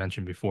 as I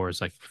mentioned before, is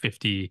like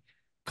 50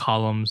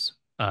 columns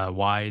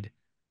wide.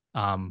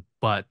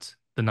 But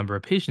the number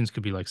of patients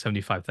could be like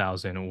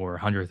 75,000 or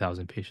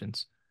 100,000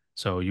 patients.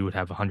 So you would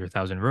have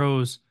 100,000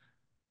 rows,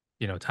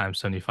 times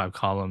 75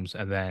 columns,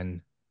 and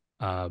then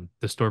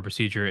the store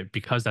procedure,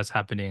 because that's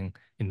happening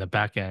in the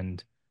back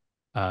end,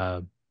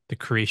 the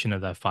creation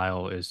of that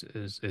file is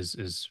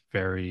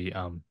very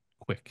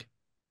quick.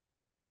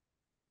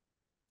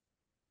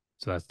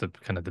 So that's the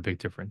kind of the big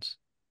difference.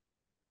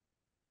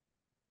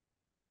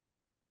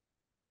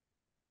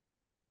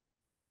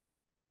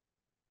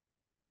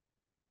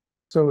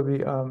 So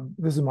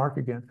this is Mark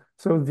again.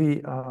 So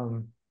the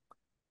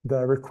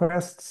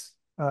requests,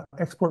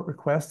 export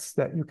requests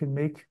that you can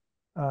make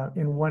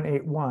in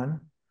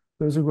 1.8.1,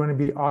 those are going to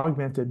be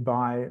augmented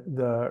by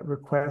the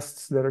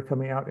requests that are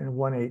coming out in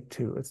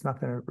 1.8.2. It's not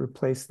going to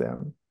replace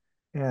them.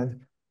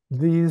 And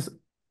these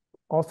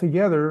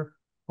altogether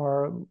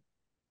are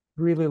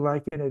really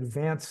like an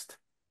advanced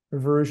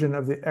version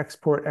of the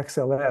export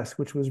XLS,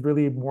 which was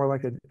really more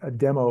like a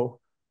demo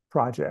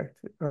project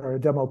or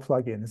a demo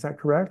plugin. Is that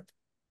correct?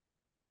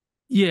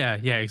 Yeah,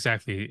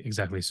 exactly.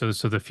 So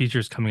the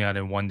features coming out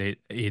in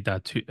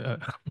 1.8.2,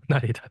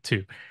 not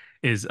 8.2,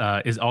 is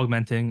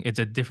augmenting. It's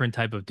a different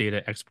type of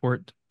data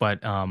export,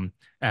 but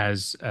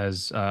as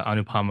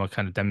Anupama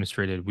kind of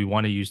demonstrated, we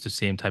want to use the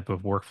same type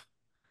of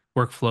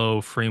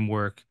workflow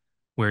framework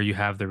where you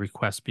have the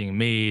request being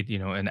made,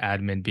 an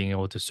admin being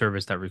able to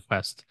service that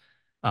request,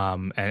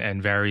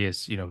 and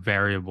various,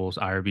 variables,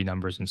 IRB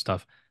numbers and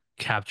stuff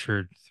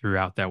captured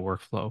throughout that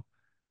workflow.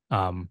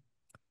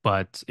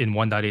 But in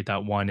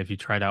 1.8.1, if you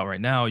try it out right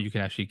now, you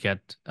can actually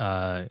get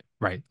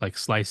like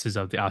slices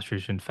of the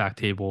observation fact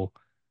table,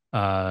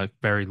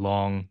 very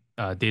long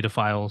data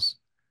files,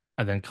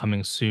 and then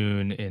coming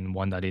soon in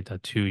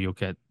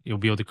 1.8.2, you'll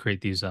be able to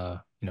create these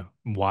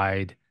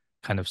wide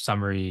kind of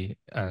summary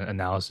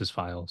analysis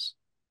files.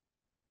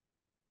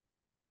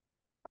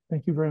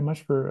 Thank you very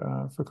much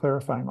for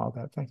clarifying all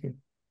that. Thank you.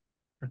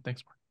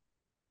 Thanks, Mark.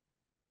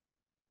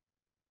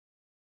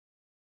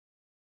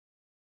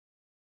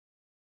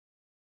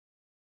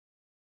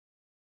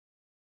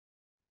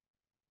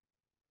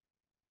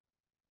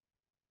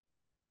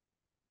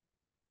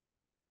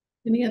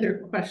 Any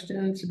other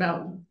questions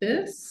about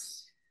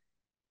this?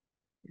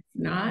 If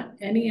not,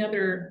 any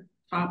other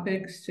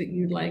topics that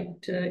you'd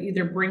like to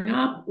either bring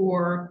up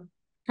or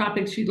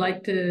topics you'd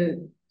like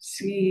to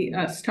see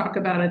us talk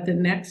about at the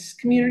next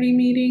community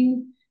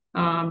meeting?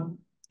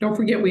 Don't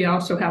forget, we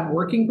also have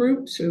working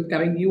groups. So we've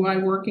got a UI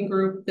working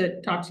group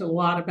that talks a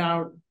lot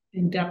about,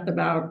 in depth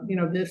about,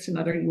 this and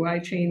other UI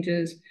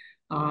changes.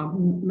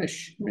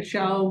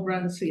 Michelle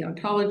runs the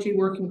ontology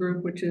working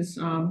group, which is,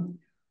 I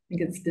think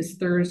it's this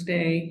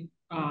Thursday.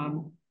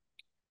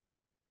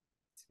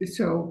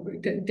 So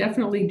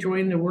definitely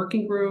join the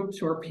working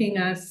groups or ping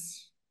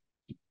us.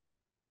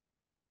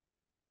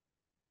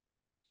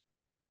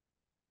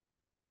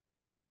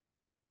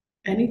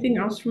 Anything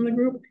else from the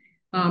group?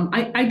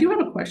 I do have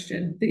a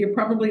question that you're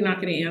probably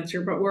not going to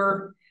answer, but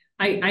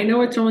I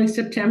know it's only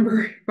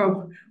September, but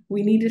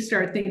we need to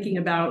start thinking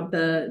about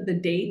the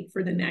date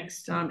for the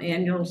next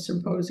annual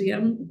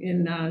symposium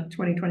in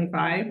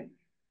 2025.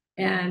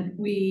 And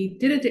we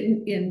did it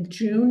in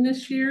June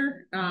this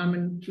year,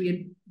 and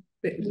we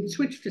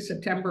switched to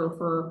September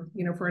for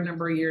a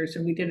number of years,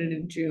 and we did it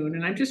in June.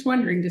 And I'm just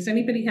wondering, does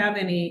anybody have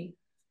any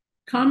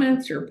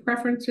comments or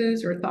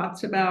preferences or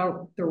thoughts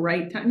about the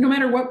right time? No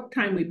matter what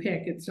time we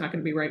pick, it's not going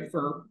to be right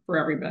for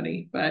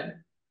everybody, but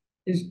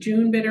is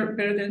June better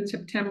than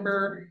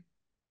September?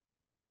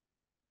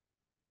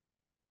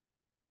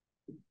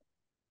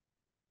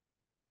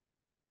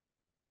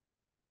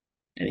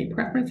 Any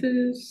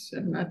preferences?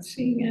 I'm not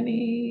seeing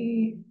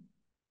any.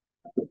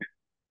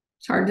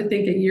 It's hard to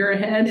think a year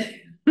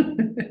ahead.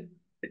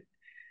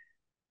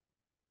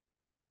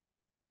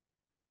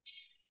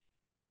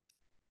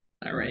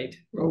 All right,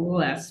 well,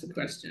 we'll ask the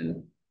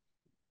question.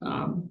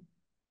 Are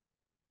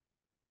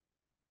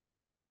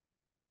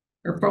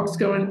folks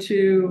going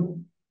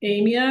to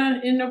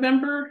AMIA in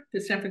November,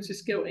 the San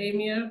Francisco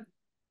AMIA?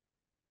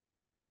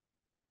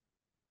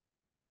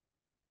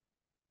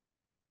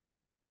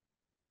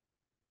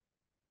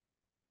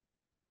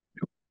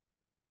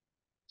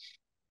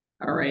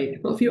 All right,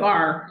 well, if you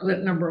are, a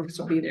number of us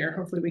will be there.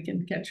 Hopefully we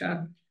can catch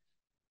up.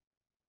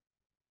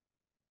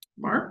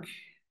 Mark,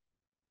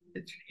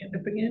 it's your hand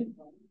up again.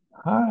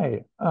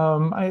 Hi.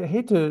 I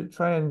hate to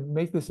try and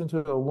make this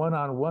into a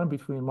one-on-one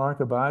between Mark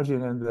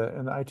Abajian and the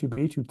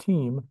i2b2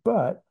 team,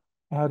 but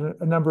I had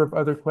a number of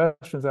other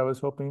questions I was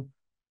hoping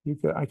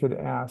I could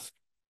ask.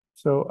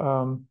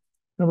 So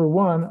number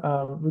one,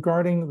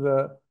 regarding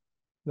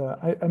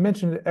I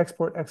mentioned the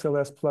Export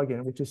XLS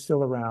plugin, which is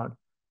still around,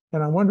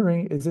 and I'm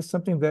wondering, is this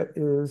something that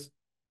is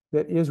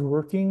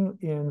working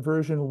in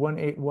version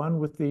 1.8.1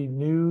 with the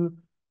new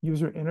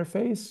user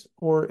interface,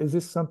 or is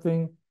this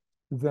something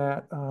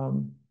that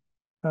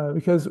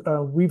because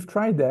we've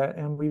tried that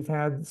and we've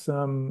had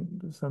some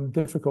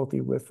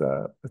difficulty with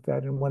that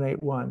in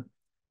 1.8.1,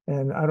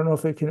 and I don't know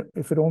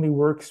if it only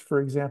works, for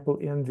example,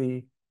 in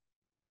the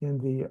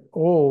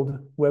old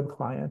web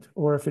client,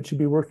 or if it should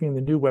be working in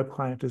the new web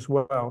client as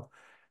well.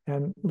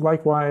 And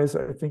likewise,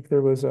 I think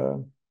there was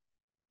the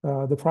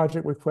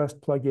project request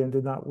plugin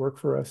did not work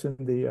for us in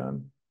the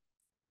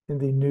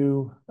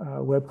new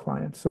web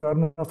client. So I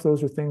don't know if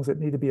those are things that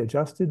need to be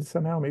adjusted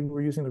somehow. Maybe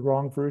we're using the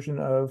wrong version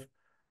of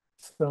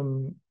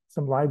some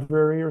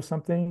library or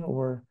something,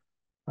 or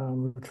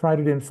we tried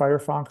it in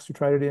Firefox, we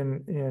tried it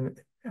in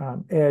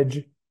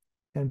Edge,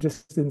 and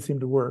just didn't seem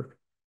to work.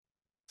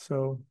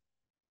 So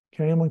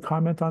can anyone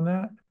comment on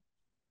that?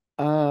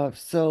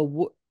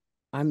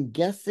 I'm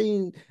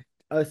guessing,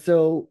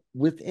 so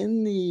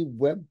within the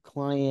web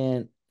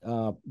client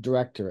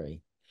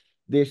directory,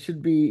 there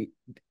should be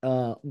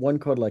one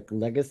called like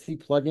legacy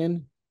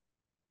plugin.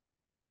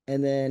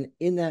 And then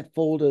in that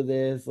folder,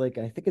 there's like,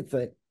 I think it's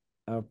a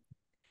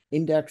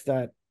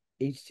index.php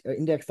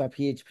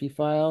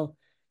file,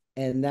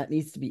 and that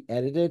needs to be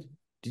edited.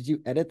 Did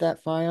you edit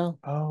that file?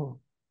 Oh,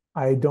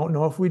 I don't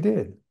know if we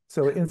did.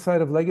 So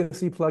inside of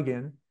legacy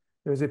plugin,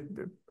 there's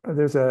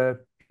a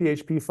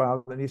PHP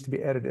file that needs to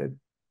be edited.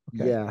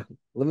 Okay. Yeah,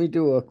 let me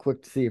do a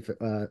quick see if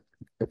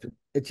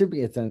it should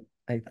be.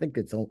 I think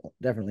it's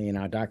definitely in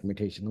our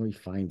documentation. Let me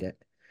find it,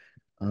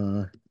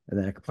 and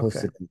then I can post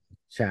it in the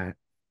chat.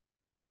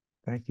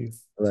 Thank you.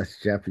 Unless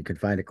Jeff, you could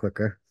find it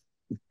quicker.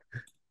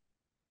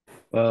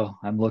 Well,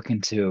 I'm looking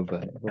too,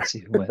 but we'll see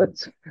who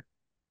wins.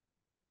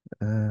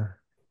 And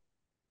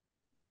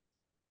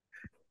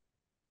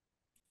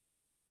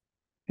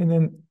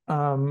then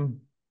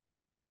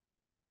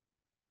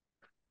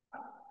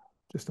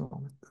just a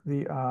moment. In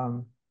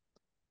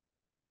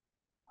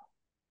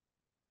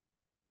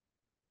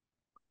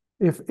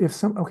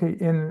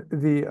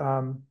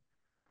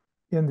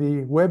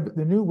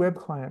the new web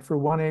client for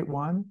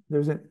 1.8.1,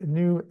 there's a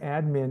new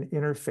admin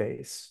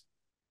interface,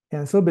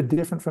 and it's a little bit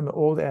different from the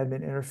old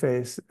admin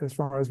interface as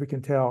far as we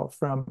can tell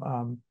from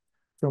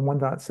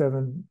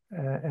 1.7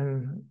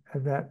 and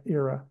that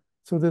era.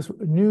 So this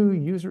new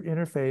user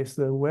interface,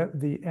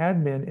 the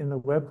admin in the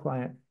web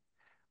client,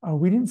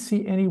 we didn't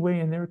see any way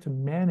in there to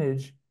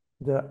manage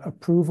the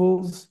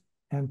approvals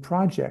and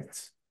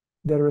projects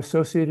that are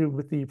associated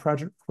with the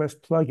project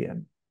request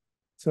plugin.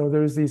 So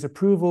there's these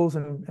approvals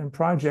and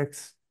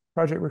project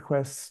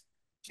requests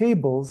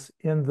tables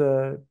in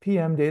the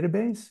PM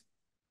database,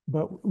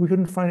 but we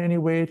couldn't find any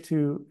way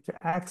to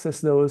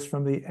access those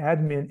from the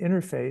admin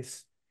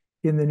interface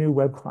in the new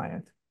web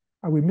client.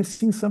 Are we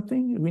missing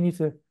something? Do we need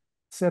to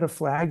set a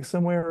flag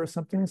somewhere or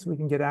something so we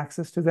can get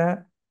access to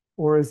that?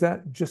 Or is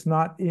that just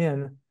not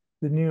in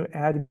the new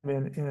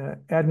admin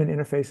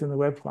interface in the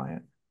web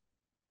client?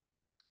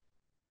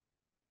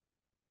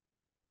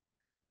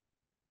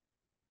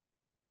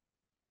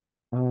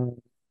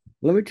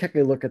 Let me take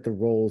a look at the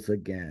roles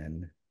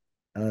again.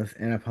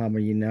 Anna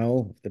Palmer,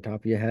 off the top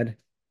of your head?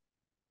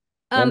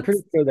 I'm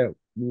pretty sure that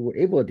we were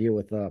able to deal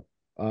with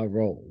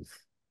roles.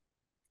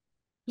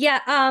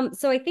 Yeah,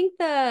 so I think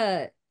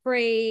for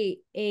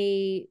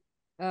a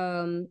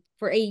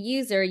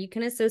user, you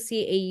can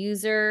associate a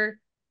user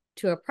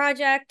to a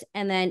project,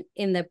 and then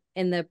in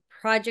the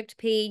project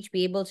page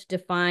be able to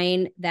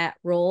define that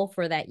role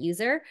for that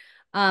user.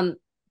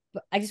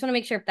 But I just want to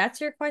make sure if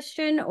that's your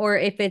question or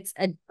if it's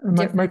a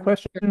different my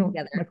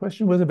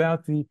question was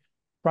about the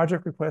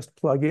project request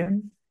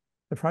plugin.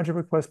 The project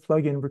request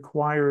plugin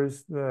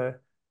requires the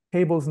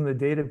tables in the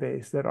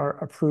database that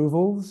are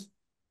approvals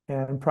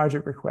and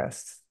project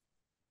requests.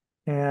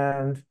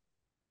 And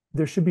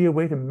there should be a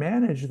way to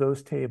manage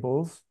those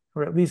tables,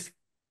 or at least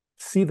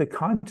see the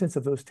contents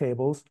of those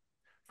tables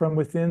from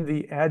within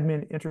the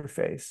admin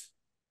interface.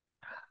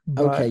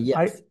 Okay,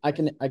 yes, I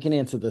can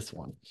answer this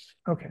one.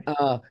 Okay.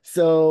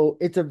 So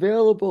it's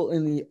available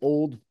in the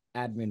old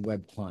admin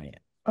web client.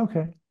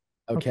 Okay.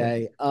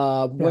 Okay.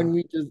 When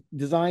we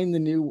designed the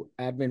new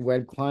admin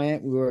web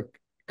client, we were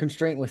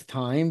constrained with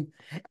time,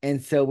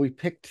 and so we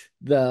picked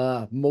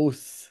the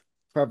most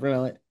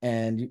prevalent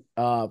and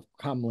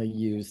commonly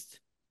used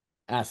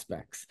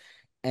aspects.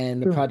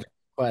 And the project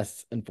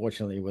request,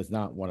 unfortunately, was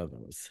not one of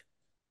those.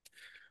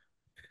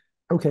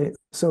 Okay,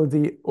 so with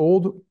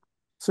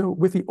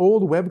the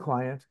old web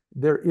client,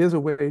 there is a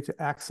way to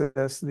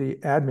access the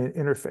admin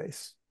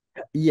interface.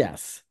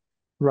 Yes.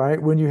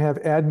 Right? When you have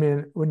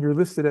admin, when you're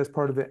listed as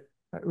an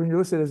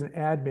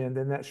admin,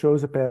 then that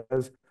shows up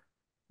as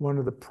one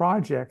of the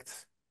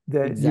projects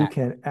that you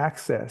can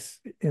access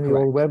in the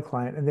old web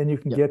client, and then you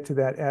can get to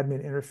that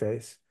admin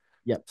interface.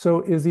 Yep.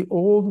 So is the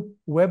old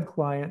web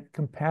client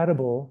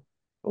compatible,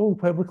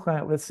 old web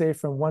client, let's say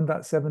from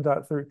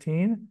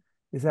 1.7.13,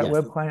 is that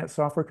web client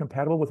software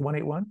compatible with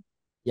 181?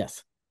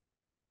 Yes.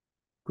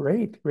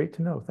 Great, great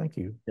to know. Thank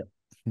you. Yep.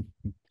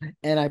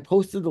 And I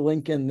posted the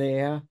link in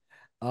there.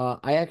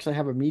 I actually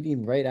have a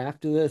meeting right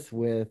after this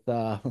with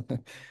a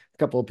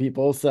couple of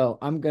people. So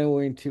we're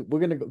going to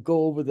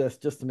go over this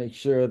just to make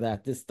sure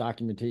that this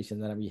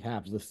documentation that we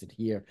have listed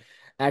here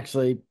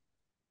actually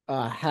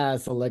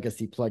has the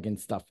legacy plugin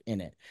stuff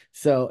in it.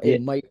 So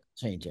it might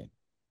change it.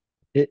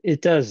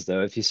 It does,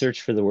 though. If you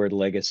search for the word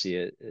legacy,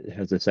 it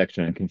has a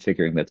section on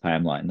configuring the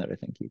timeline that I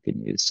think you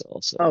can use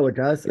also. Oh, it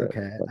does?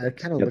 Okay. I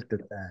kind of looked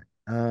at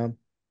that.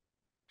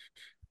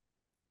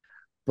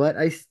 But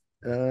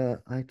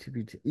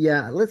i2b2.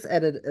 Yeah, let's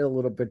edit it a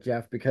little bit,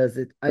 Jeff, because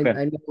I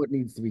know what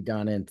needs to be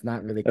done and it's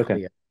not really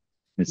clear.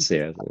 Let's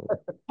see.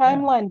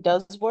 Timeline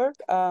does work.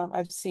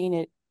 I've seen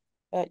it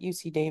at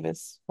UC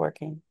Davis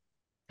working.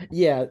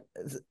 Yeah,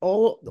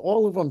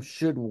 all of them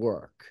should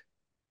work.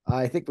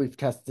 I think we've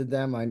tested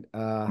them. I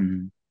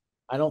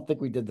don't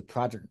think we did the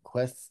project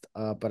requests,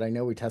 but I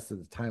know we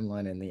tested the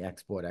timeline and the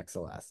export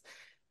XLS,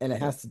 and it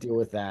has to do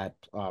with that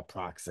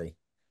proxy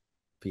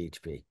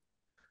PHP.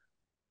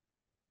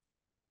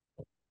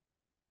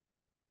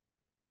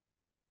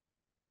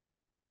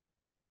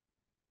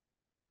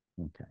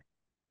 Okay.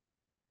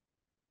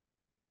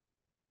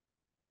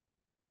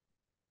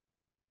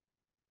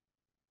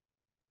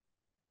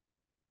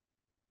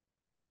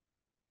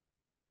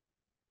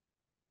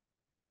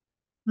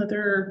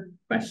 Other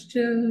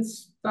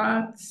questions,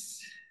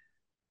 thoughts?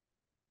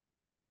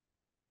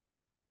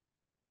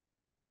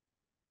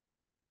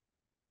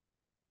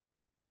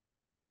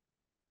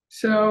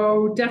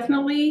 So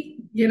definitely,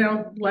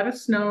 let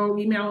us know,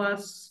 email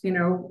us,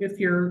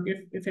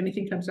 if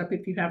anything comes up,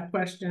 if you have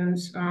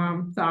questions,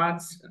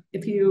 thoughts,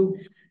 if you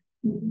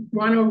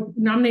want to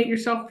nominate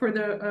yourself for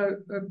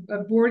a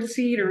board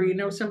seat,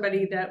 or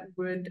somebody that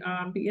would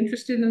be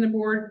interested in the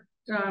board,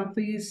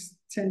 please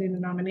send in the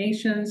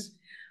nominations.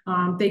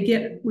 They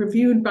get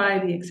reviewed by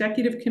the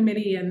executive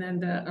committee, and then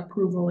the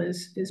approval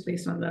is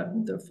based on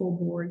the full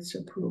board's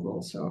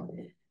approval. So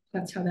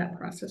that's how that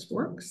process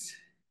works.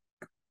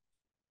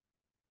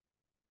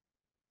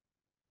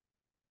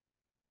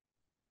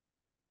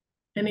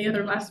 Any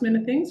other last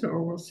minute things,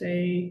 or we'll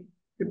say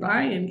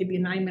goodbye and give you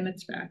 9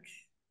 minutes back?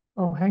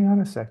 Oh, hang on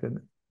a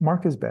second.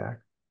 Mark is back.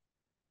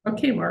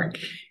 Okay, Mark.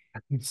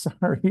 I'm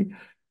sorry.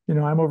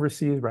 I'm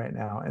overseas right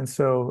now. And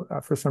so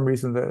for some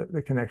reason,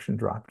 the connection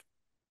dropped.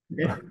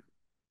 Yeah.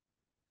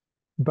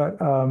 But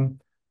thank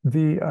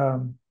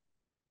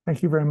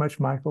you very much,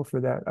 Michael,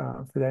 for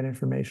that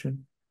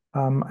information.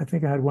 I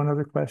think I had one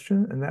other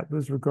question, and that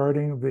was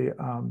regarding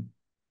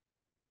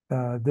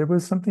there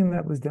was something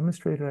that was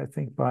demonstrated, I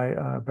think, by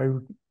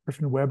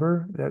Christian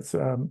Weber, that's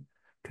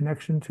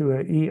connection to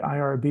a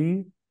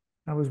eIRB.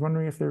 I was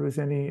wondering if there was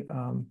any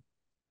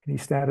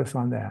status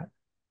on that.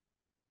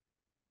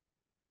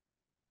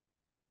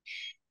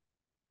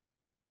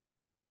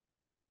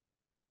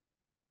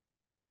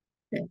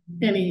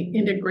 Any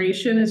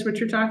integration is what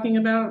you're talking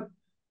about?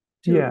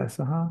 Yes.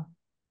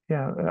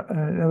 Yeah.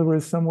 In other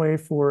words, some way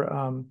for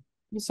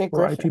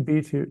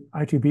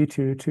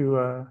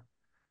i2b2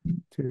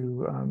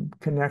 to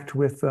connect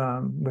with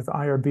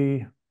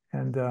IRB,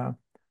 and I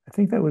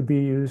think that would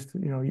be used.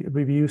 It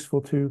would be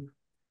useful to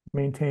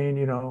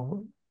maintain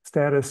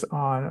status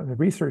on the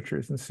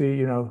researchers and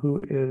see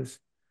who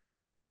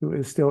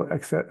can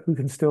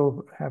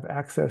still have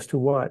access to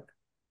what.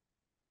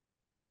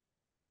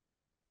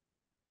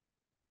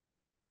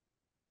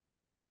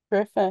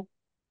 Griffin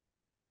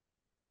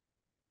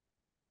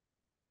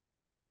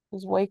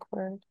is wake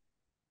word.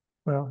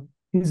 Well,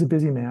 he's a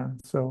busy man,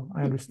 so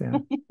I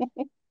understand.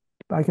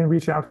 I can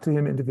reach out to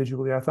him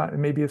individually. I thought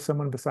maybe if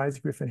someone besides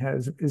Griffin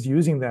is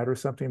using that or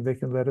something, they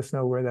can let us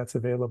know where that's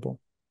available.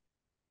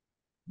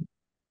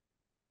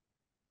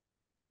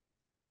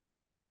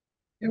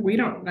 I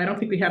don't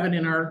think we have it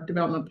in our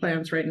development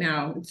plans right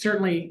now. It's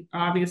certainly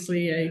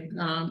obviously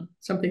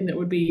something that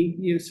would be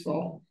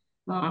useful.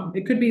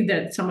 It could be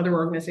that some other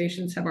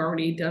organizations have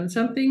already done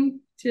something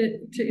to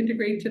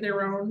integrate to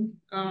their own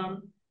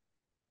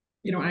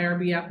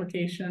IRB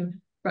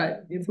application.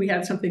 But if we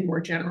had something more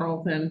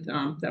general, then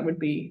that would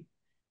be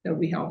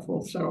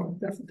helpful. So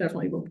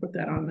definitely we'll put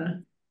that on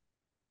the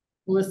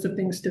list of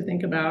things to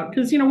think about,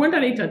 because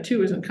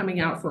 1.8.2 isn't coming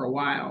out for a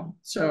while.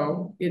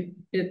 So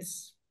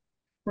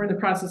we're in the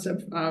process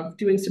of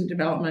doing some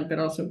development, but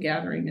also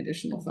gathering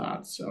additional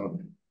thoughts. So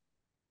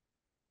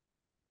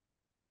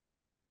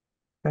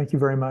thank you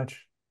very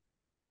much.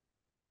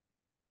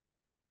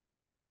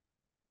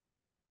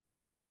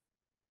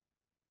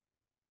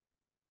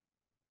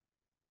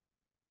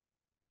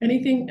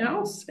 Anything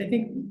else? I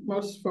think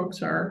most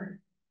folks are.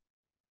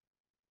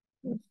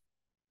 No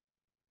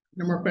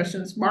more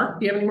questions. Mark,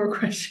 do you have any more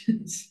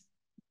questions?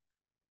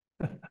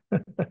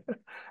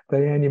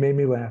 Diane, you made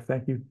me laugh.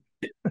 Thank you.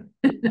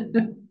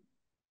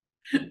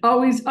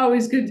 Always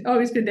good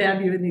to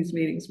have you in these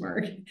meetings,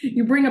 Mark.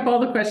 You bring up all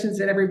the questions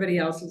that everybody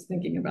else is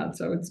thinking about,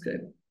 so it's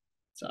good.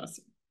 It's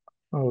awesome.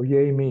 Oh,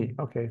 yay me.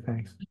 Okay,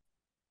 thanks.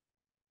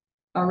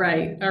 All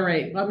right.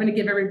 Well, I'm going to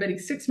give everybody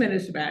 6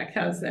 minutes back.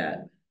 How's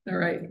that? All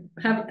right.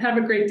 Have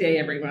a great day,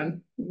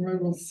 everyone.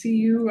 We'll see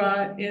you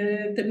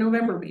in the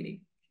November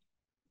meeting.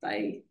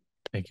 Bye.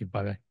 Thank you.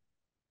 Bye-bye.